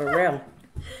 For real.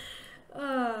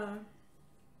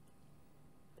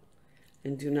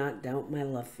 And do not doubt my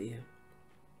love for you.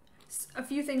 A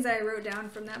few things that I wrote down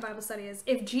from that Bible study is,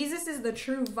 if Jesus is the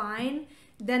true vine,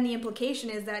 then the implication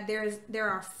is that there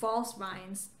are false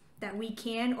vines that we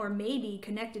can or may be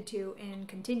connected to and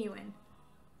continue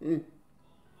in.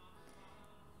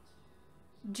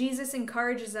 Jesus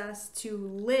encourages us to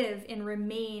live and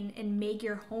remain and make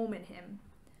your home in him.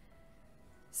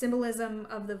 Symbolism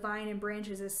of the vine and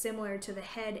branches is similar to the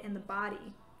head and the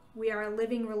body. We are a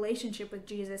living relationship with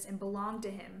Jesus and belong to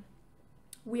him.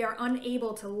 We are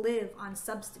unable to live on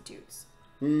substitutes.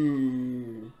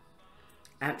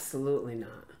 Absolutely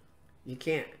not. You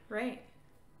can't. Right.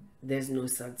 There's no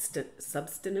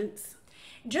substance.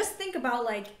 Just think about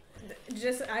I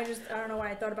don't know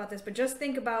why I thought about this, but just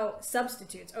think about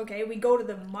substitutes. Okay, we go to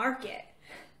the market.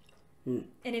 And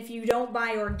if you don't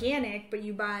buy organic, but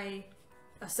you buy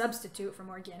a substitute from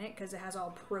organic because it has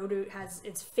all produce,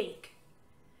 it's fake.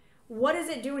 What is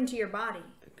it doing to your body?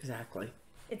 Exactly.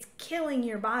 It's killing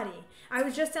your body. I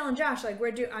was just telling Josh,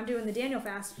 I'm doing the Daniel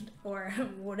fast, or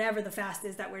whatever the fast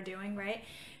is that we're doing, right?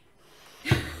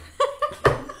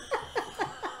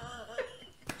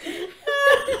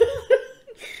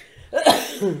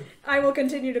 I will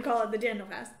continue to call it the Daniel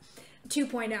fast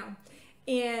 2.0.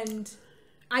 And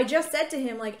I just said to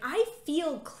him, I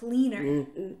feel cleaner.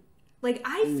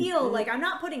 I feel like I'm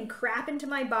not putting crap into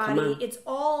my body. It's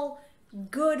all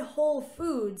good whole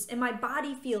foods and my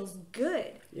body feels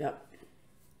good. Yep.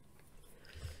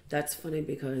 That's funny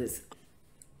because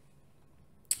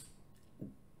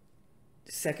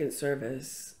second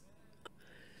service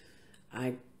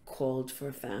I called for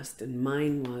a fast, and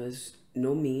mine was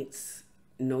no meats,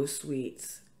 no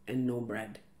sweets, and no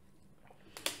bread.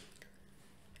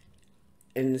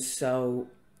 And so,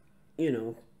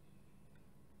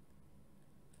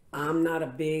 I'm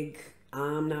not big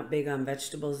on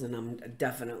vegetables, and I'm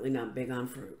definitely not big on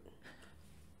fruit.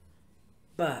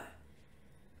 But,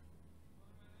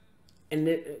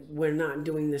 we're not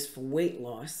doing this for weight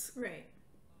loss. Right.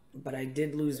 But I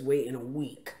did lose weight in a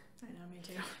week. I know, me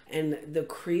too. And the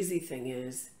crazy thing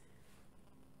is,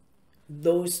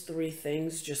 those three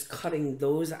things, just cutting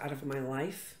those out of my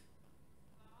life,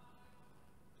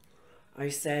 I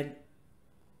said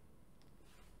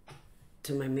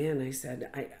to my man, I said,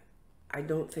 I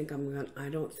don't think I'm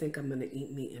gonna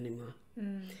eat meat anymore.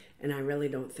 And I really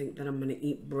don't think that I'm gonna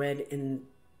eat bread in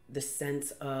the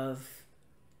sense of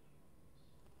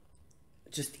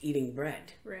just eating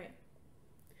bread. Right.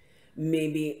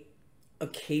 Maybe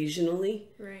occasionally.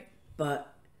 Right.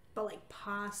 But like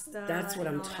pasta. That's what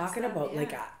I'm talking about. Yeah.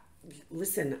 Like,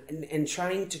 listen, and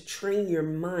trying to train your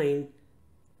mind.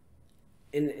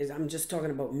 And I'm just talking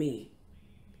about me.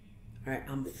 All right,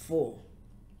 I'm full.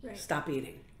 Right. Stop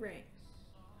eating. Right.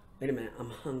 Wait a minute, I'm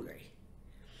hungry.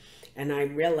 And I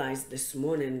realized this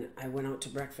morning, I went out to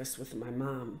breakfast with my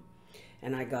mom,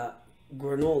 and I got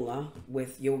granola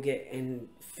with yogurt and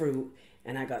fruit,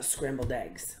 and I got scrambled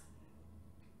eggs.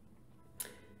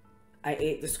 I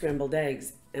ate the scrambled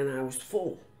eggs, and I was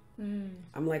full.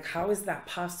 I'm like, how is that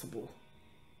possible?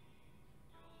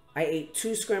 I ate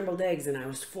 2 scrambled eggs, and I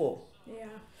was full. Yeah.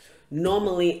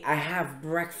 Normally, I have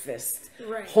breakfast.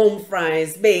 Right. Home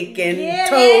fries, bacon, Get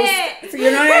toast. it! You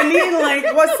know what I mean?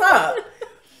 Like, what's up?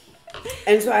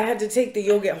 And so I had to take the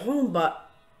yogurt home,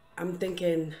 but I'm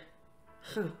thinking,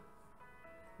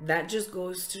 that just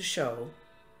goes to show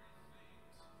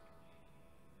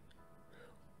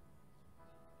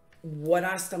what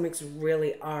our stomachs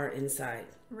really are inside.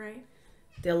 Right.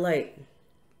 They're like,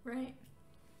 Right.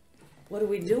 what are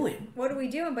we doing? What are we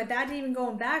doing? But that even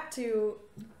going back to,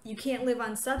 you can't live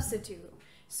on substitute.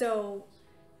 So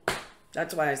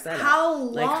That's why I said how it.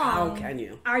 long Like, how can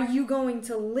you? are you going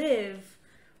to live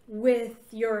with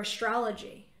your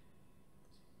astrology?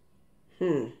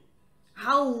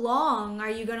 How long are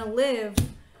you going to live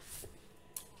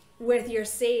with your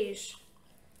sage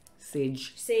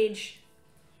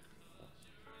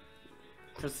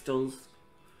crystals?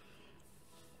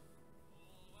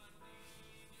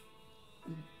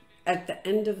 At the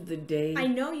end of the day, I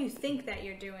know you think that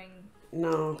you're doing.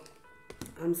 no,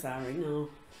 I'm sorry, no.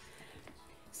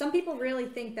 Some people really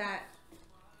think that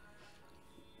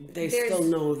They There's- still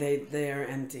know they're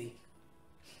empty.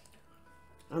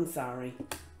 I'm sorry.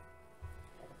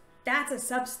 that's a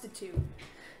substitute.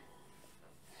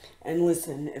 And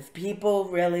listen, if people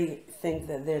really think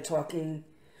that they're talking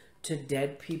to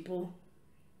dead people,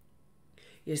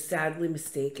 you're sadly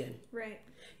mistaken. Right.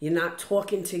 You're not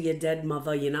talking to your dead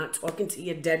mother. You're not talking to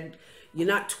you're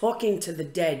not talking to the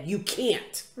dead. You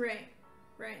can't. Right.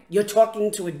 Right. You're talking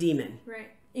to a demon. Right.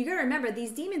 You gotta remember,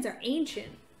 these demons are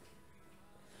ancient.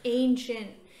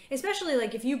 Ancient. Especially,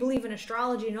 like, if you believe in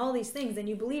astrology and all these things, then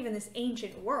you believe in this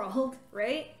ancient world,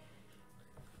 right?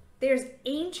 There's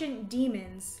ancient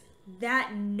demons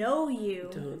that know you.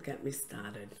 Don't get me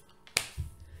started.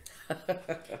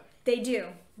 They do.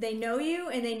 They know you,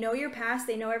 and they know your past.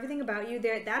 They know everything about you.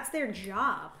 That's their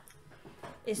job.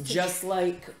 Is to Just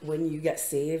like when you get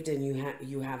saved and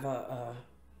you have an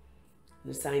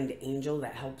assigned angel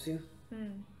that helps you.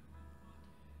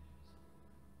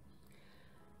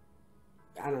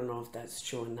 I don't know if that's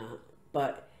true or not,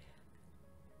 but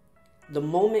the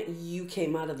moment you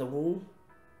came out of the womb,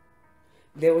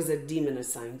 there was a demon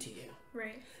assigned to you.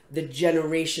 Right. The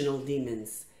generational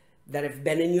demons that have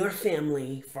been in your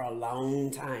family for a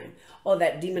long time. Oh,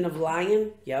 that demon of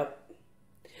lying? Yep.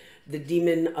 The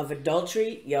demon of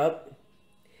adultery? Yep.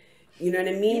 You know what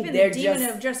I mean? Even They're the demon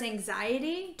just of just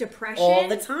anxiety, depression. all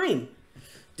the time.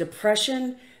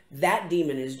 Depression, that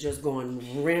demon is just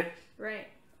going rant. Right.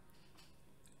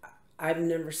 I've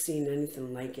never seen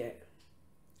anything like it.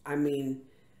 I mean,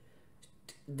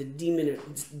 the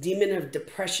demon of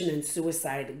depression and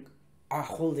suicide are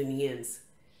holding hands.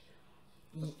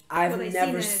 I've they see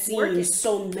never that it's seen working.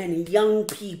 so many young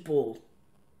people,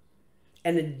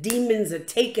 and the demons are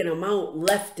taking them out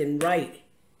left and right.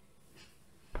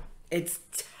 It's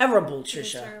terrible, Trisha.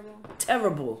 It's terrible.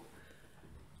 Terrible.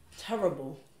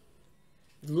 Terrible.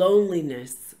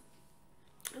 Loneliness.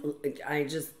 I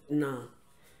just, nah.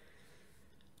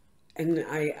 And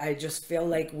I just feel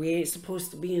like we ain't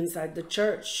supposed to be inside the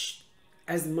church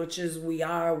as much as we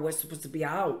are. We're supposed to be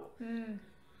out.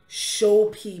 Show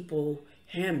people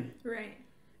Him. Right.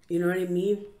 You know what I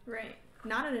mean? Right.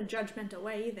 Not in a judgmental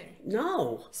way either.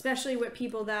 No. Especially with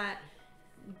people that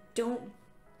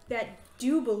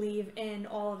do believe in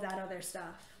all of that other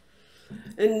stuff.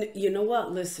 And you know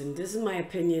what? Listen, this is my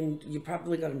opinion. You're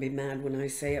probably going to be mad when I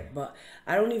say it, but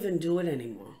I don't even do it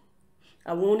anymore.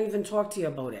 I won't even talk to you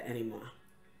about it anymore.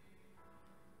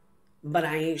 But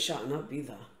I ain't shutting up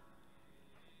either.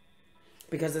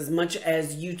 Because as much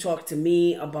as you talk to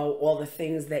me about all the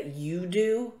things that you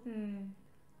do,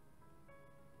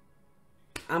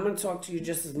 I'm going to talk to you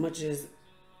just as much as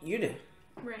you do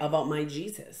Right. about my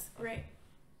Jesus. Right.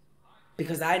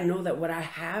 Because I know that what I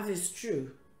have is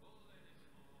true.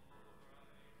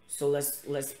 So let's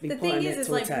be The putting thing it is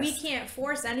to a like test. we can't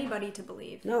force anybody to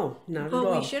believe. No, not at But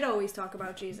all. we should always talk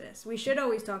about Jesus. We should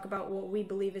always talk about what we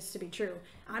believe is to be true.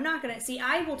 I'm not going to... See,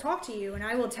 I will talk to you and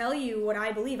I will tell you what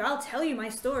I believe. I'll tell you my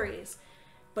stories.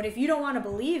 But if you don't want to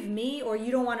believe me, or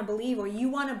you don't want to believe, or you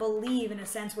want to believe in a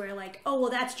sense where like, oh, well,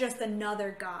 that's just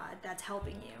another God that's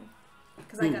helping you.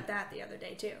 Because I got that the other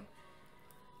day too.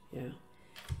 Yeah.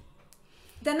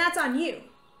 Then that's on you.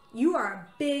 You are a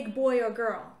big boy or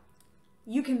girl.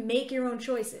 You can make your own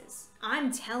choices.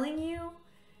 I'm telling you,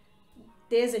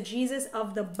 there's a Jesus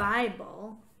of the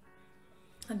Bible,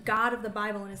 a God of the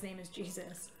Bible, and his name is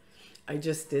Jesus. I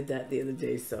just did that the other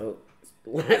day. So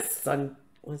was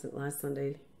it last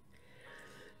Sunday?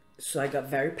 So I got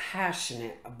very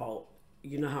passionate about,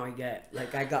 you know how I get,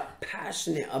 like I got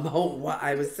passionate about what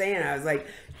I was saying. I was like,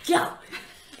 yo,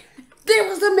 there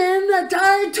was a man that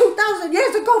died 2,000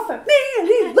 years ago for me, and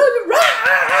he's living.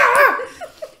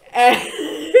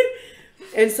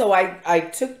 And so I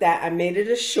took that, I made it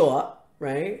a short,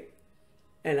 right?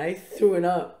 And I threw it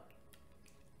up.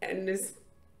 And this,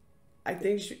 I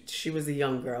think she was a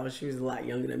young girl. She was a lot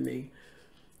younger than me.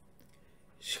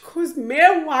 She goes,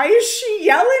 man, why is she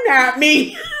yelling at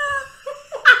me?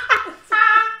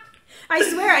 I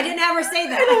swear, I didn't ever say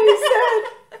that.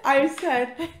 And I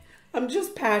said, I'm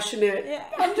just passionate. Yeah.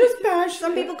 I'm just passionate.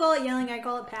 Some people call it yelling, I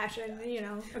call it passion, you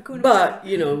know. Hakuna But, Matata.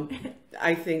 you know,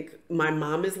 I think my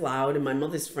mom is loud and my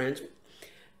mother's French.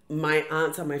 My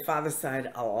aunts on my father's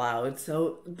side are loud.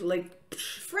 So, like,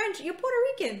 French, you're Puerto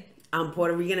Rican. I'm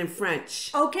Puerto Rican and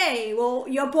French. Okay, well,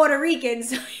 you're Puerto Rican,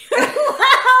 so you're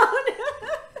loud.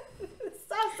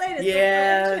 Stop saying it.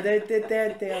 Yeah, so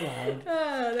French. they're loud.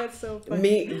 Oh, that's so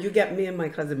funny. You get me and my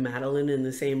cousin Madeline in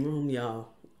the same room, yo.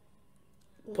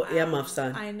 Put earmuffs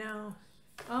on. I know.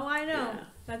 Oh, I know. Yeah.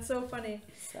 That's so funny.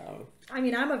 So, I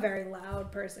mean, I'm a very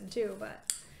loud person too,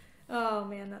 but oh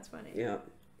man, that's funny. yeah.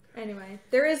 Anyway,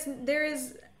 there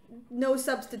is no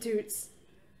substitutes.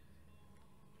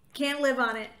 Can't live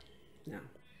on it. No,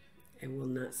 it will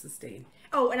not sustain.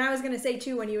 Oh, and I was gonna say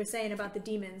too, when you were saying about the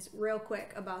demons, real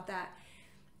quick about that,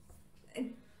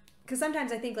 because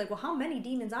sometimes I think like, well, how many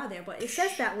demons are there? But it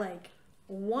says that like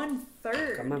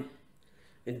 1/3. Come on.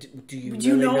 And do you Do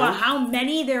you really know how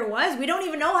many there was? We don't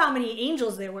even know how many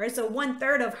angels there were. So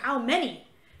 1/3 of how many?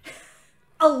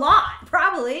 A lot,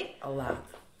 probably. A lot.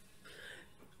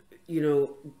 You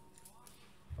know,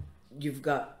 you've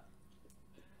got,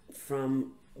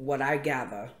 from what I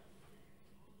gather,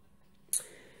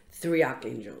 3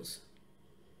 archangels.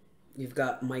 You've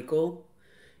got Michael,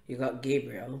 you got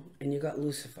Gabriel, and you got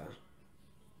Lucifer.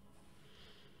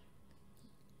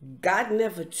 God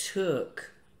never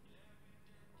took,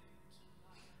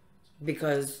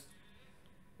 because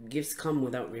gifts come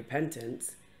without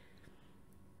repentance.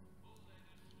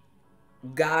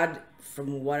 God,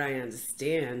 from what I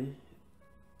understand,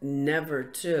 never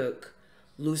took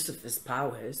Lucifer's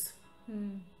powers. You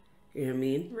know what I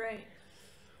mean? Right.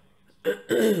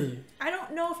 I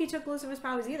don't know if he took Lucifer's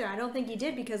powers either. I don't think he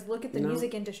did, because look at the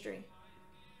music industry.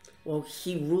 Well,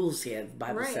 he rules here, the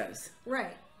Bible Right. says.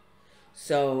 Right.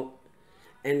 So,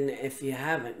 and if you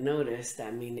haven't noticed,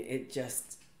 I mean, it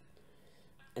just,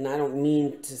 and I don't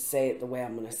mean to say it the way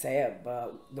I'm going to say it,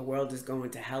 but the world is going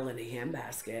to hell in a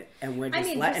handbasket, and we're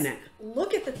just letting it.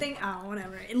 Look at the thing. Oh,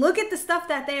 whatever. Look at the stuff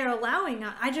that they are allowing.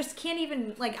 I just can't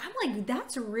even, like, I'm like,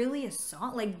 that's really a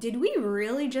song. Like, did we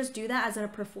really just do that as a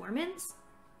performance?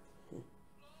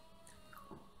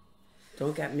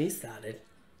 Don't get me started.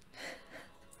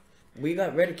 We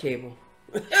got rid of cable.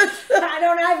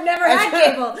 I've never had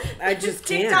cable. I just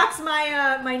can't. TikTok's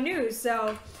my news,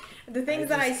 so the things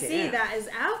that I just see can't. that is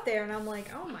out there, and I'm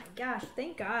like, oh my gosh,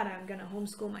 thank God I'm gonna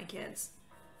homeschool my kids.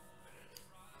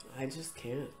 I just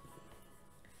can't.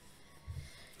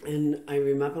 And I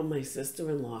remember my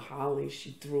sister-in-law, Holly,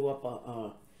 she threw up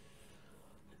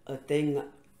a thing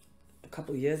a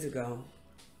couple years ago.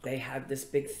 They had this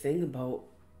big thing about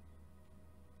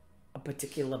a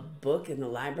particular book in the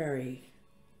library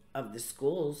of the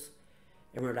schools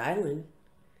in Rhode Island.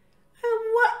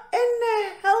 And what in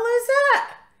the hell is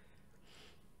that?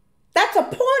 That's a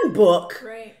porn book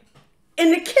Right,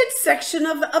 in the kids section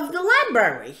of the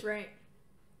library. right.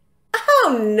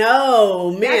 Oh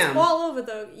no, ma'am. That's all over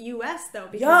the U.S. though,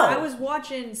 because Yo. I was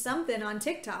watching something on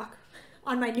TikTok,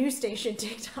 on my news station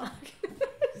TikTok,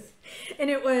 and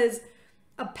it was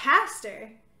a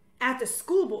pastor at the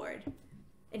school board,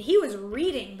 and he was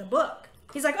reading the book.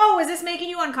 He's like, "Oh, is this making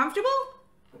you uncomfortable?"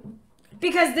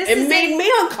 Because this It made me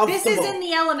uncomfortable. This is in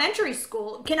the elementary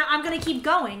school. I'm going to keep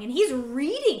going. And he's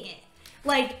reading it.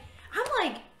 Like, I'm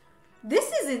like,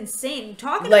 this is insane.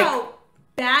 Talking Like, about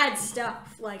bad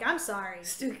stuff. Like, I'm sorry.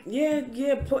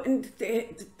 Yeah, putting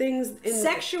things in.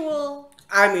 Sexual.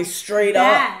 I mean, straight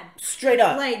bad. up. Straight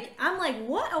up. Like, I'm like,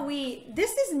 what are we...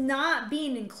 This is not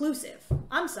being inclusive.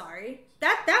 I'm sorry.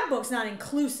 That book's not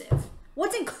inclusive.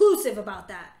 What's inclusive about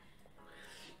that?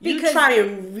 Because you try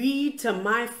and read to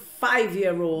my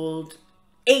 5-year-old,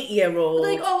 8-year-old.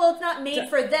 Like, oh, well, it's not made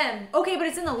for them. Okay, but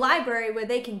it's in the library where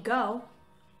they can go.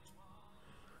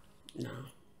 No.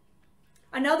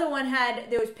 Another one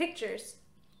there was pictures.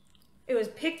 It was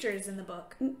pictures in the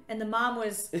book. And the mom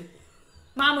was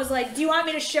like, do you want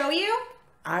me to show you?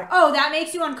 Oh, that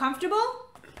makes you uncomfortable?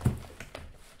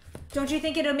 Don't you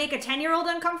think it'll make a 10-year-old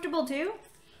uncomfortable too?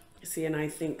 See, and I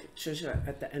think, Trisha,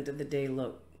 at the end of the day,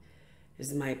 look, this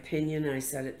is my opinion. I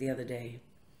said it the other day.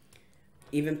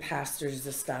 Even pastors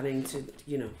are starting to,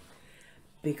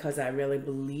 because I really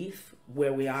believe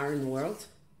where we are in the world,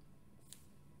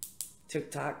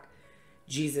 TikTok,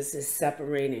 Jesus is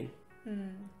separating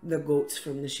the goats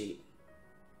from the sheep.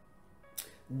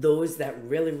 Those that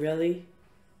really, really,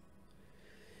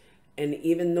 and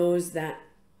even those that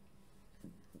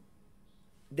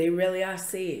they really are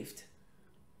saved,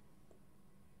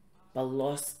 but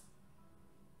lost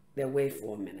their way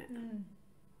for a minute.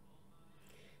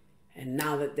 And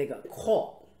now that they got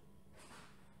caught,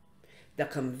 the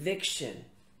conviction,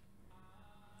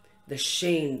 the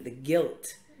shame, the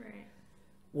guilt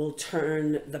will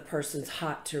turn the person's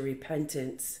heart to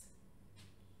repentance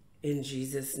in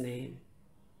Jesus' name.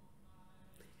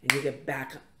 And you get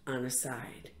back on the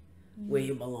side where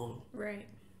you belong. Right.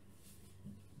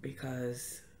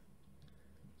 Because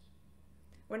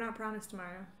we're not promised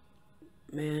tomorrow.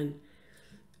 Man,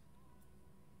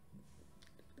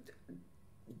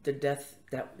 the death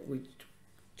that we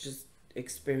just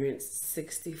experienced,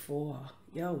 64.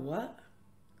 Yo, what?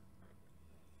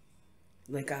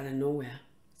 Like out of nowhere.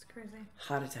 It's crazy.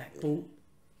 Heart attack. Boom.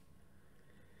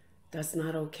 That's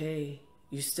not okay.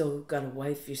 You still got a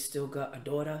wife. You still got a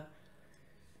daughter.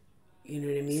 You know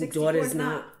what I mean? Daughter's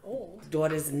not old.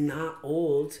 Daughter's not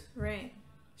old. Right.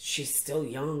 She's still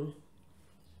young.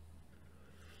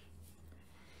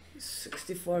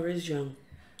 64 is young.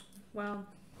 Well,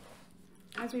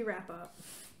 as we wrap up,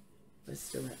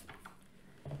 let's do it.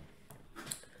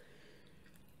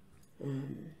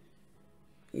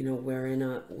 We're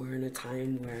in a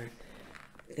time where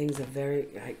things are very.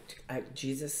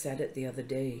 Jesus said it the other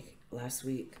day, last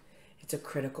week. It's a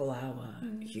critical hour.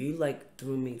 You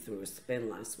threw me through a spin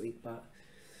last week, but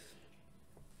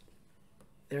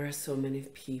there are so many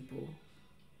people.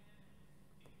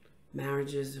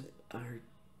 Marriages are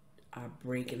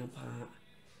breaking apart.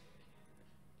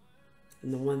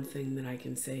 And the one thing that I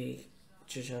can say,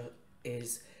 Trisha,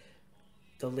 is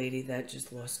the lady that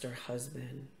just lost her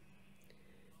husband.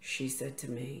 She said to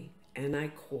me, and I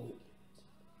quote,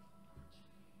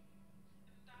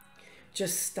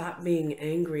 "Just stop being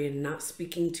angry and not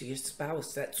speaking to your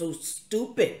spouse. That's so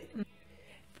stupid."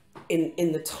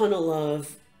 In the tunnel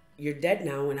of you're dead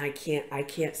now, and I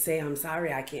can't say I'm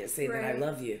sorry. I can't say that I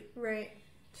love you. Right.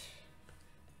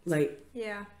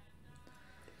 Yeah.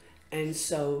 And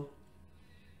so,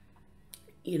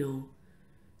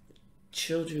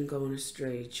 children going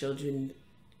astray, children,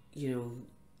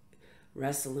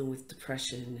 wrestling with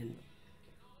depression, and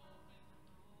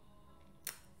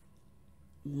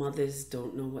mothers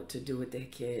don't know what to do with their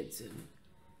kids. And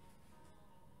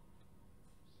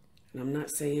I'm not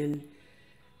saying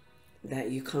that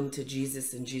you come to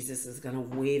Jesus and Jesus is going to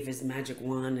wave his magic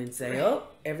wand and say, oh,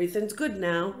 everything's good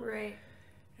now. Right.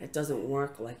 It doesn't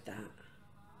work like that.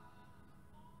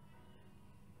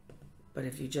 But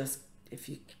if you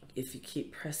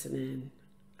keep pressing in,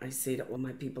 I say to all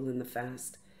my people in the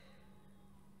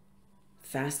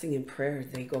fasting and prayer,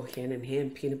 they go hand in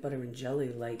hand, peanut butter and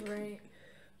jelly,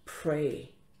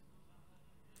 pray.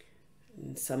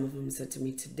 And some of them said to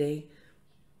me today,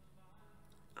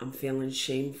 I'm feeling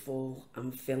shameful,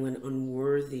 I'm feeling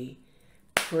unworthy.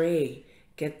 Pray,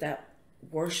 get that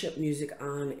worship music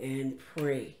on and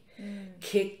pray.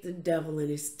 Kick the devil in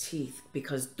his teeth,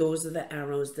 because those are the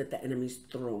arrows that the enemy's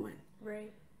throwing.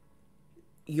 Right.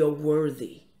 You're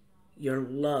worthy. You're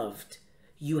loved.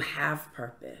 You have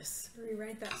purpose.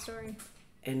 Rewrite that story.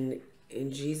 And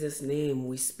in Jesus' name,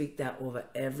 we speak that over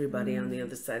everybody on the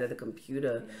other side of the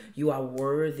computer. You are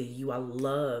worthy. You are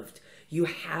loved. You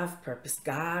have purpose.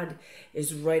 God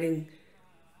is writing.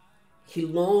 He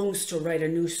longs to write a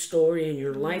new story in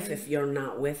your life if you're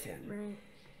not with him. Right.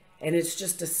 And it's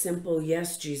just a simple,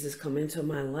 yes, Jesus, come into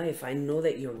my life. I know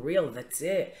that you're real. That's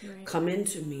it. Right. Come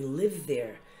into me, live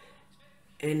there.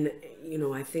 And, you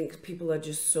know, I think people are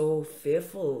just so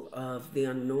fearful of the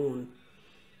unknown.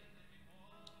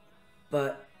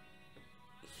 But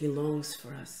he longs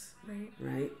for us,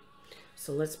 right?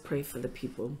 So let's pray for the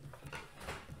people.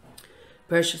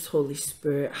 Precious Holy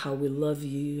Spirit, how we love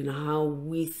you and how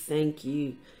we thank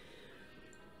you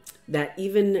that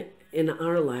even in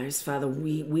our lives, Father,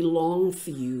 we long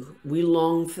for you. We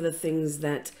long for the things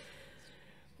that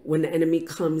when the enemy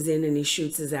comes in and he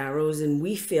shoots his arrows and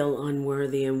we feel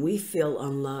unworthy and we feel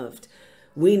unloved,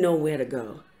 we know where to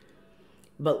go.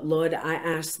 But Lord, I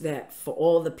ask that for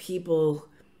all the people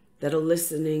that are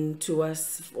listening to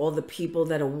us, for all the people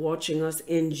that are watching us,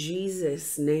 in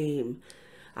Jesus' name,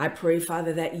 I pray,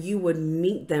 Father, that you would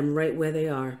meet them right where they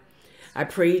are. I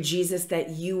pray, Jesus, that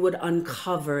you would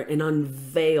uncover and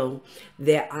unveil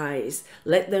their eyes.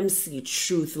 Let them see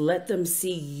truth. Let them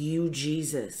see you,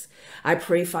 Jesus. I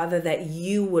pray, Father, that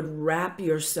you would wrap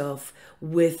yourself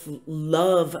with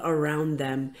love around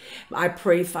them. I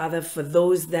pray, Father, for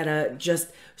those that are just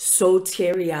so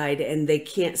teary-eyed and they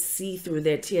can't see through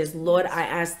their tears. Lord, I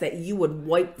ask that you would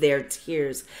wipe their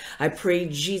tears. I pray,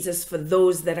 Jesus, for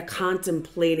those that are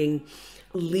contemplating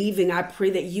leaving, I pray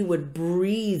that you would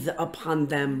breathe upon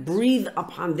them, breathe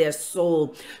upon their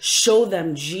soul. Show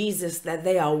them, Jesus, that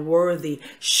they are worthy.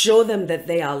 Show them that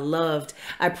they are loved.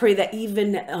 I pray that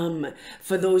even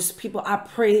for those people, I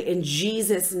pray in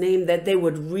Jesus' name that they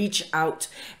would reach out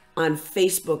on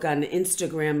Facebook, on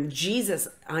Instagram, Jesus,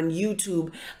 on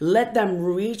YouTube. Let them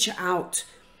reach out.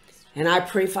 And I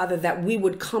pray, Father, that we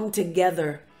would come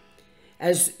together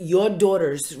as your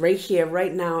daughters right here,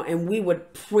 right now, and we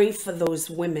would pray for those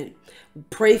women,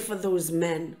 pray for those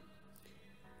men.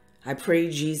 I pray,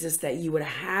 Jesus, that you would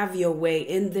have your way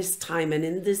in this time and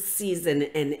in this season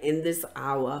and in this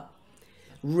hour.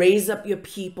 Raise up your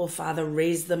people, Father,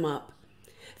 raise them up.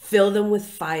 Fill them with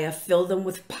fire, fill them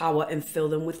with power, and fill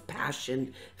them with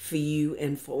passion for you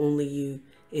and for only you.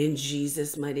 In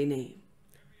Jesus' mighty name,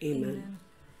 amen.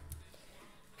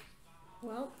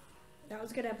 Well, that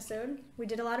was a good episode. We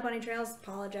did a lot of bunny trails.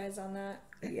 Apologize on that.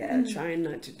 Yeah, trying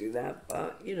not to do that,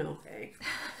 but you know, hey,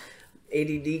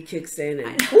 ADD kicks in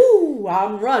and whoo,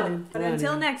 I'm running. But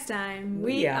until next time,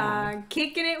 we are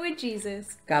kicking it with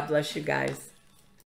Jesus. God bless you guys.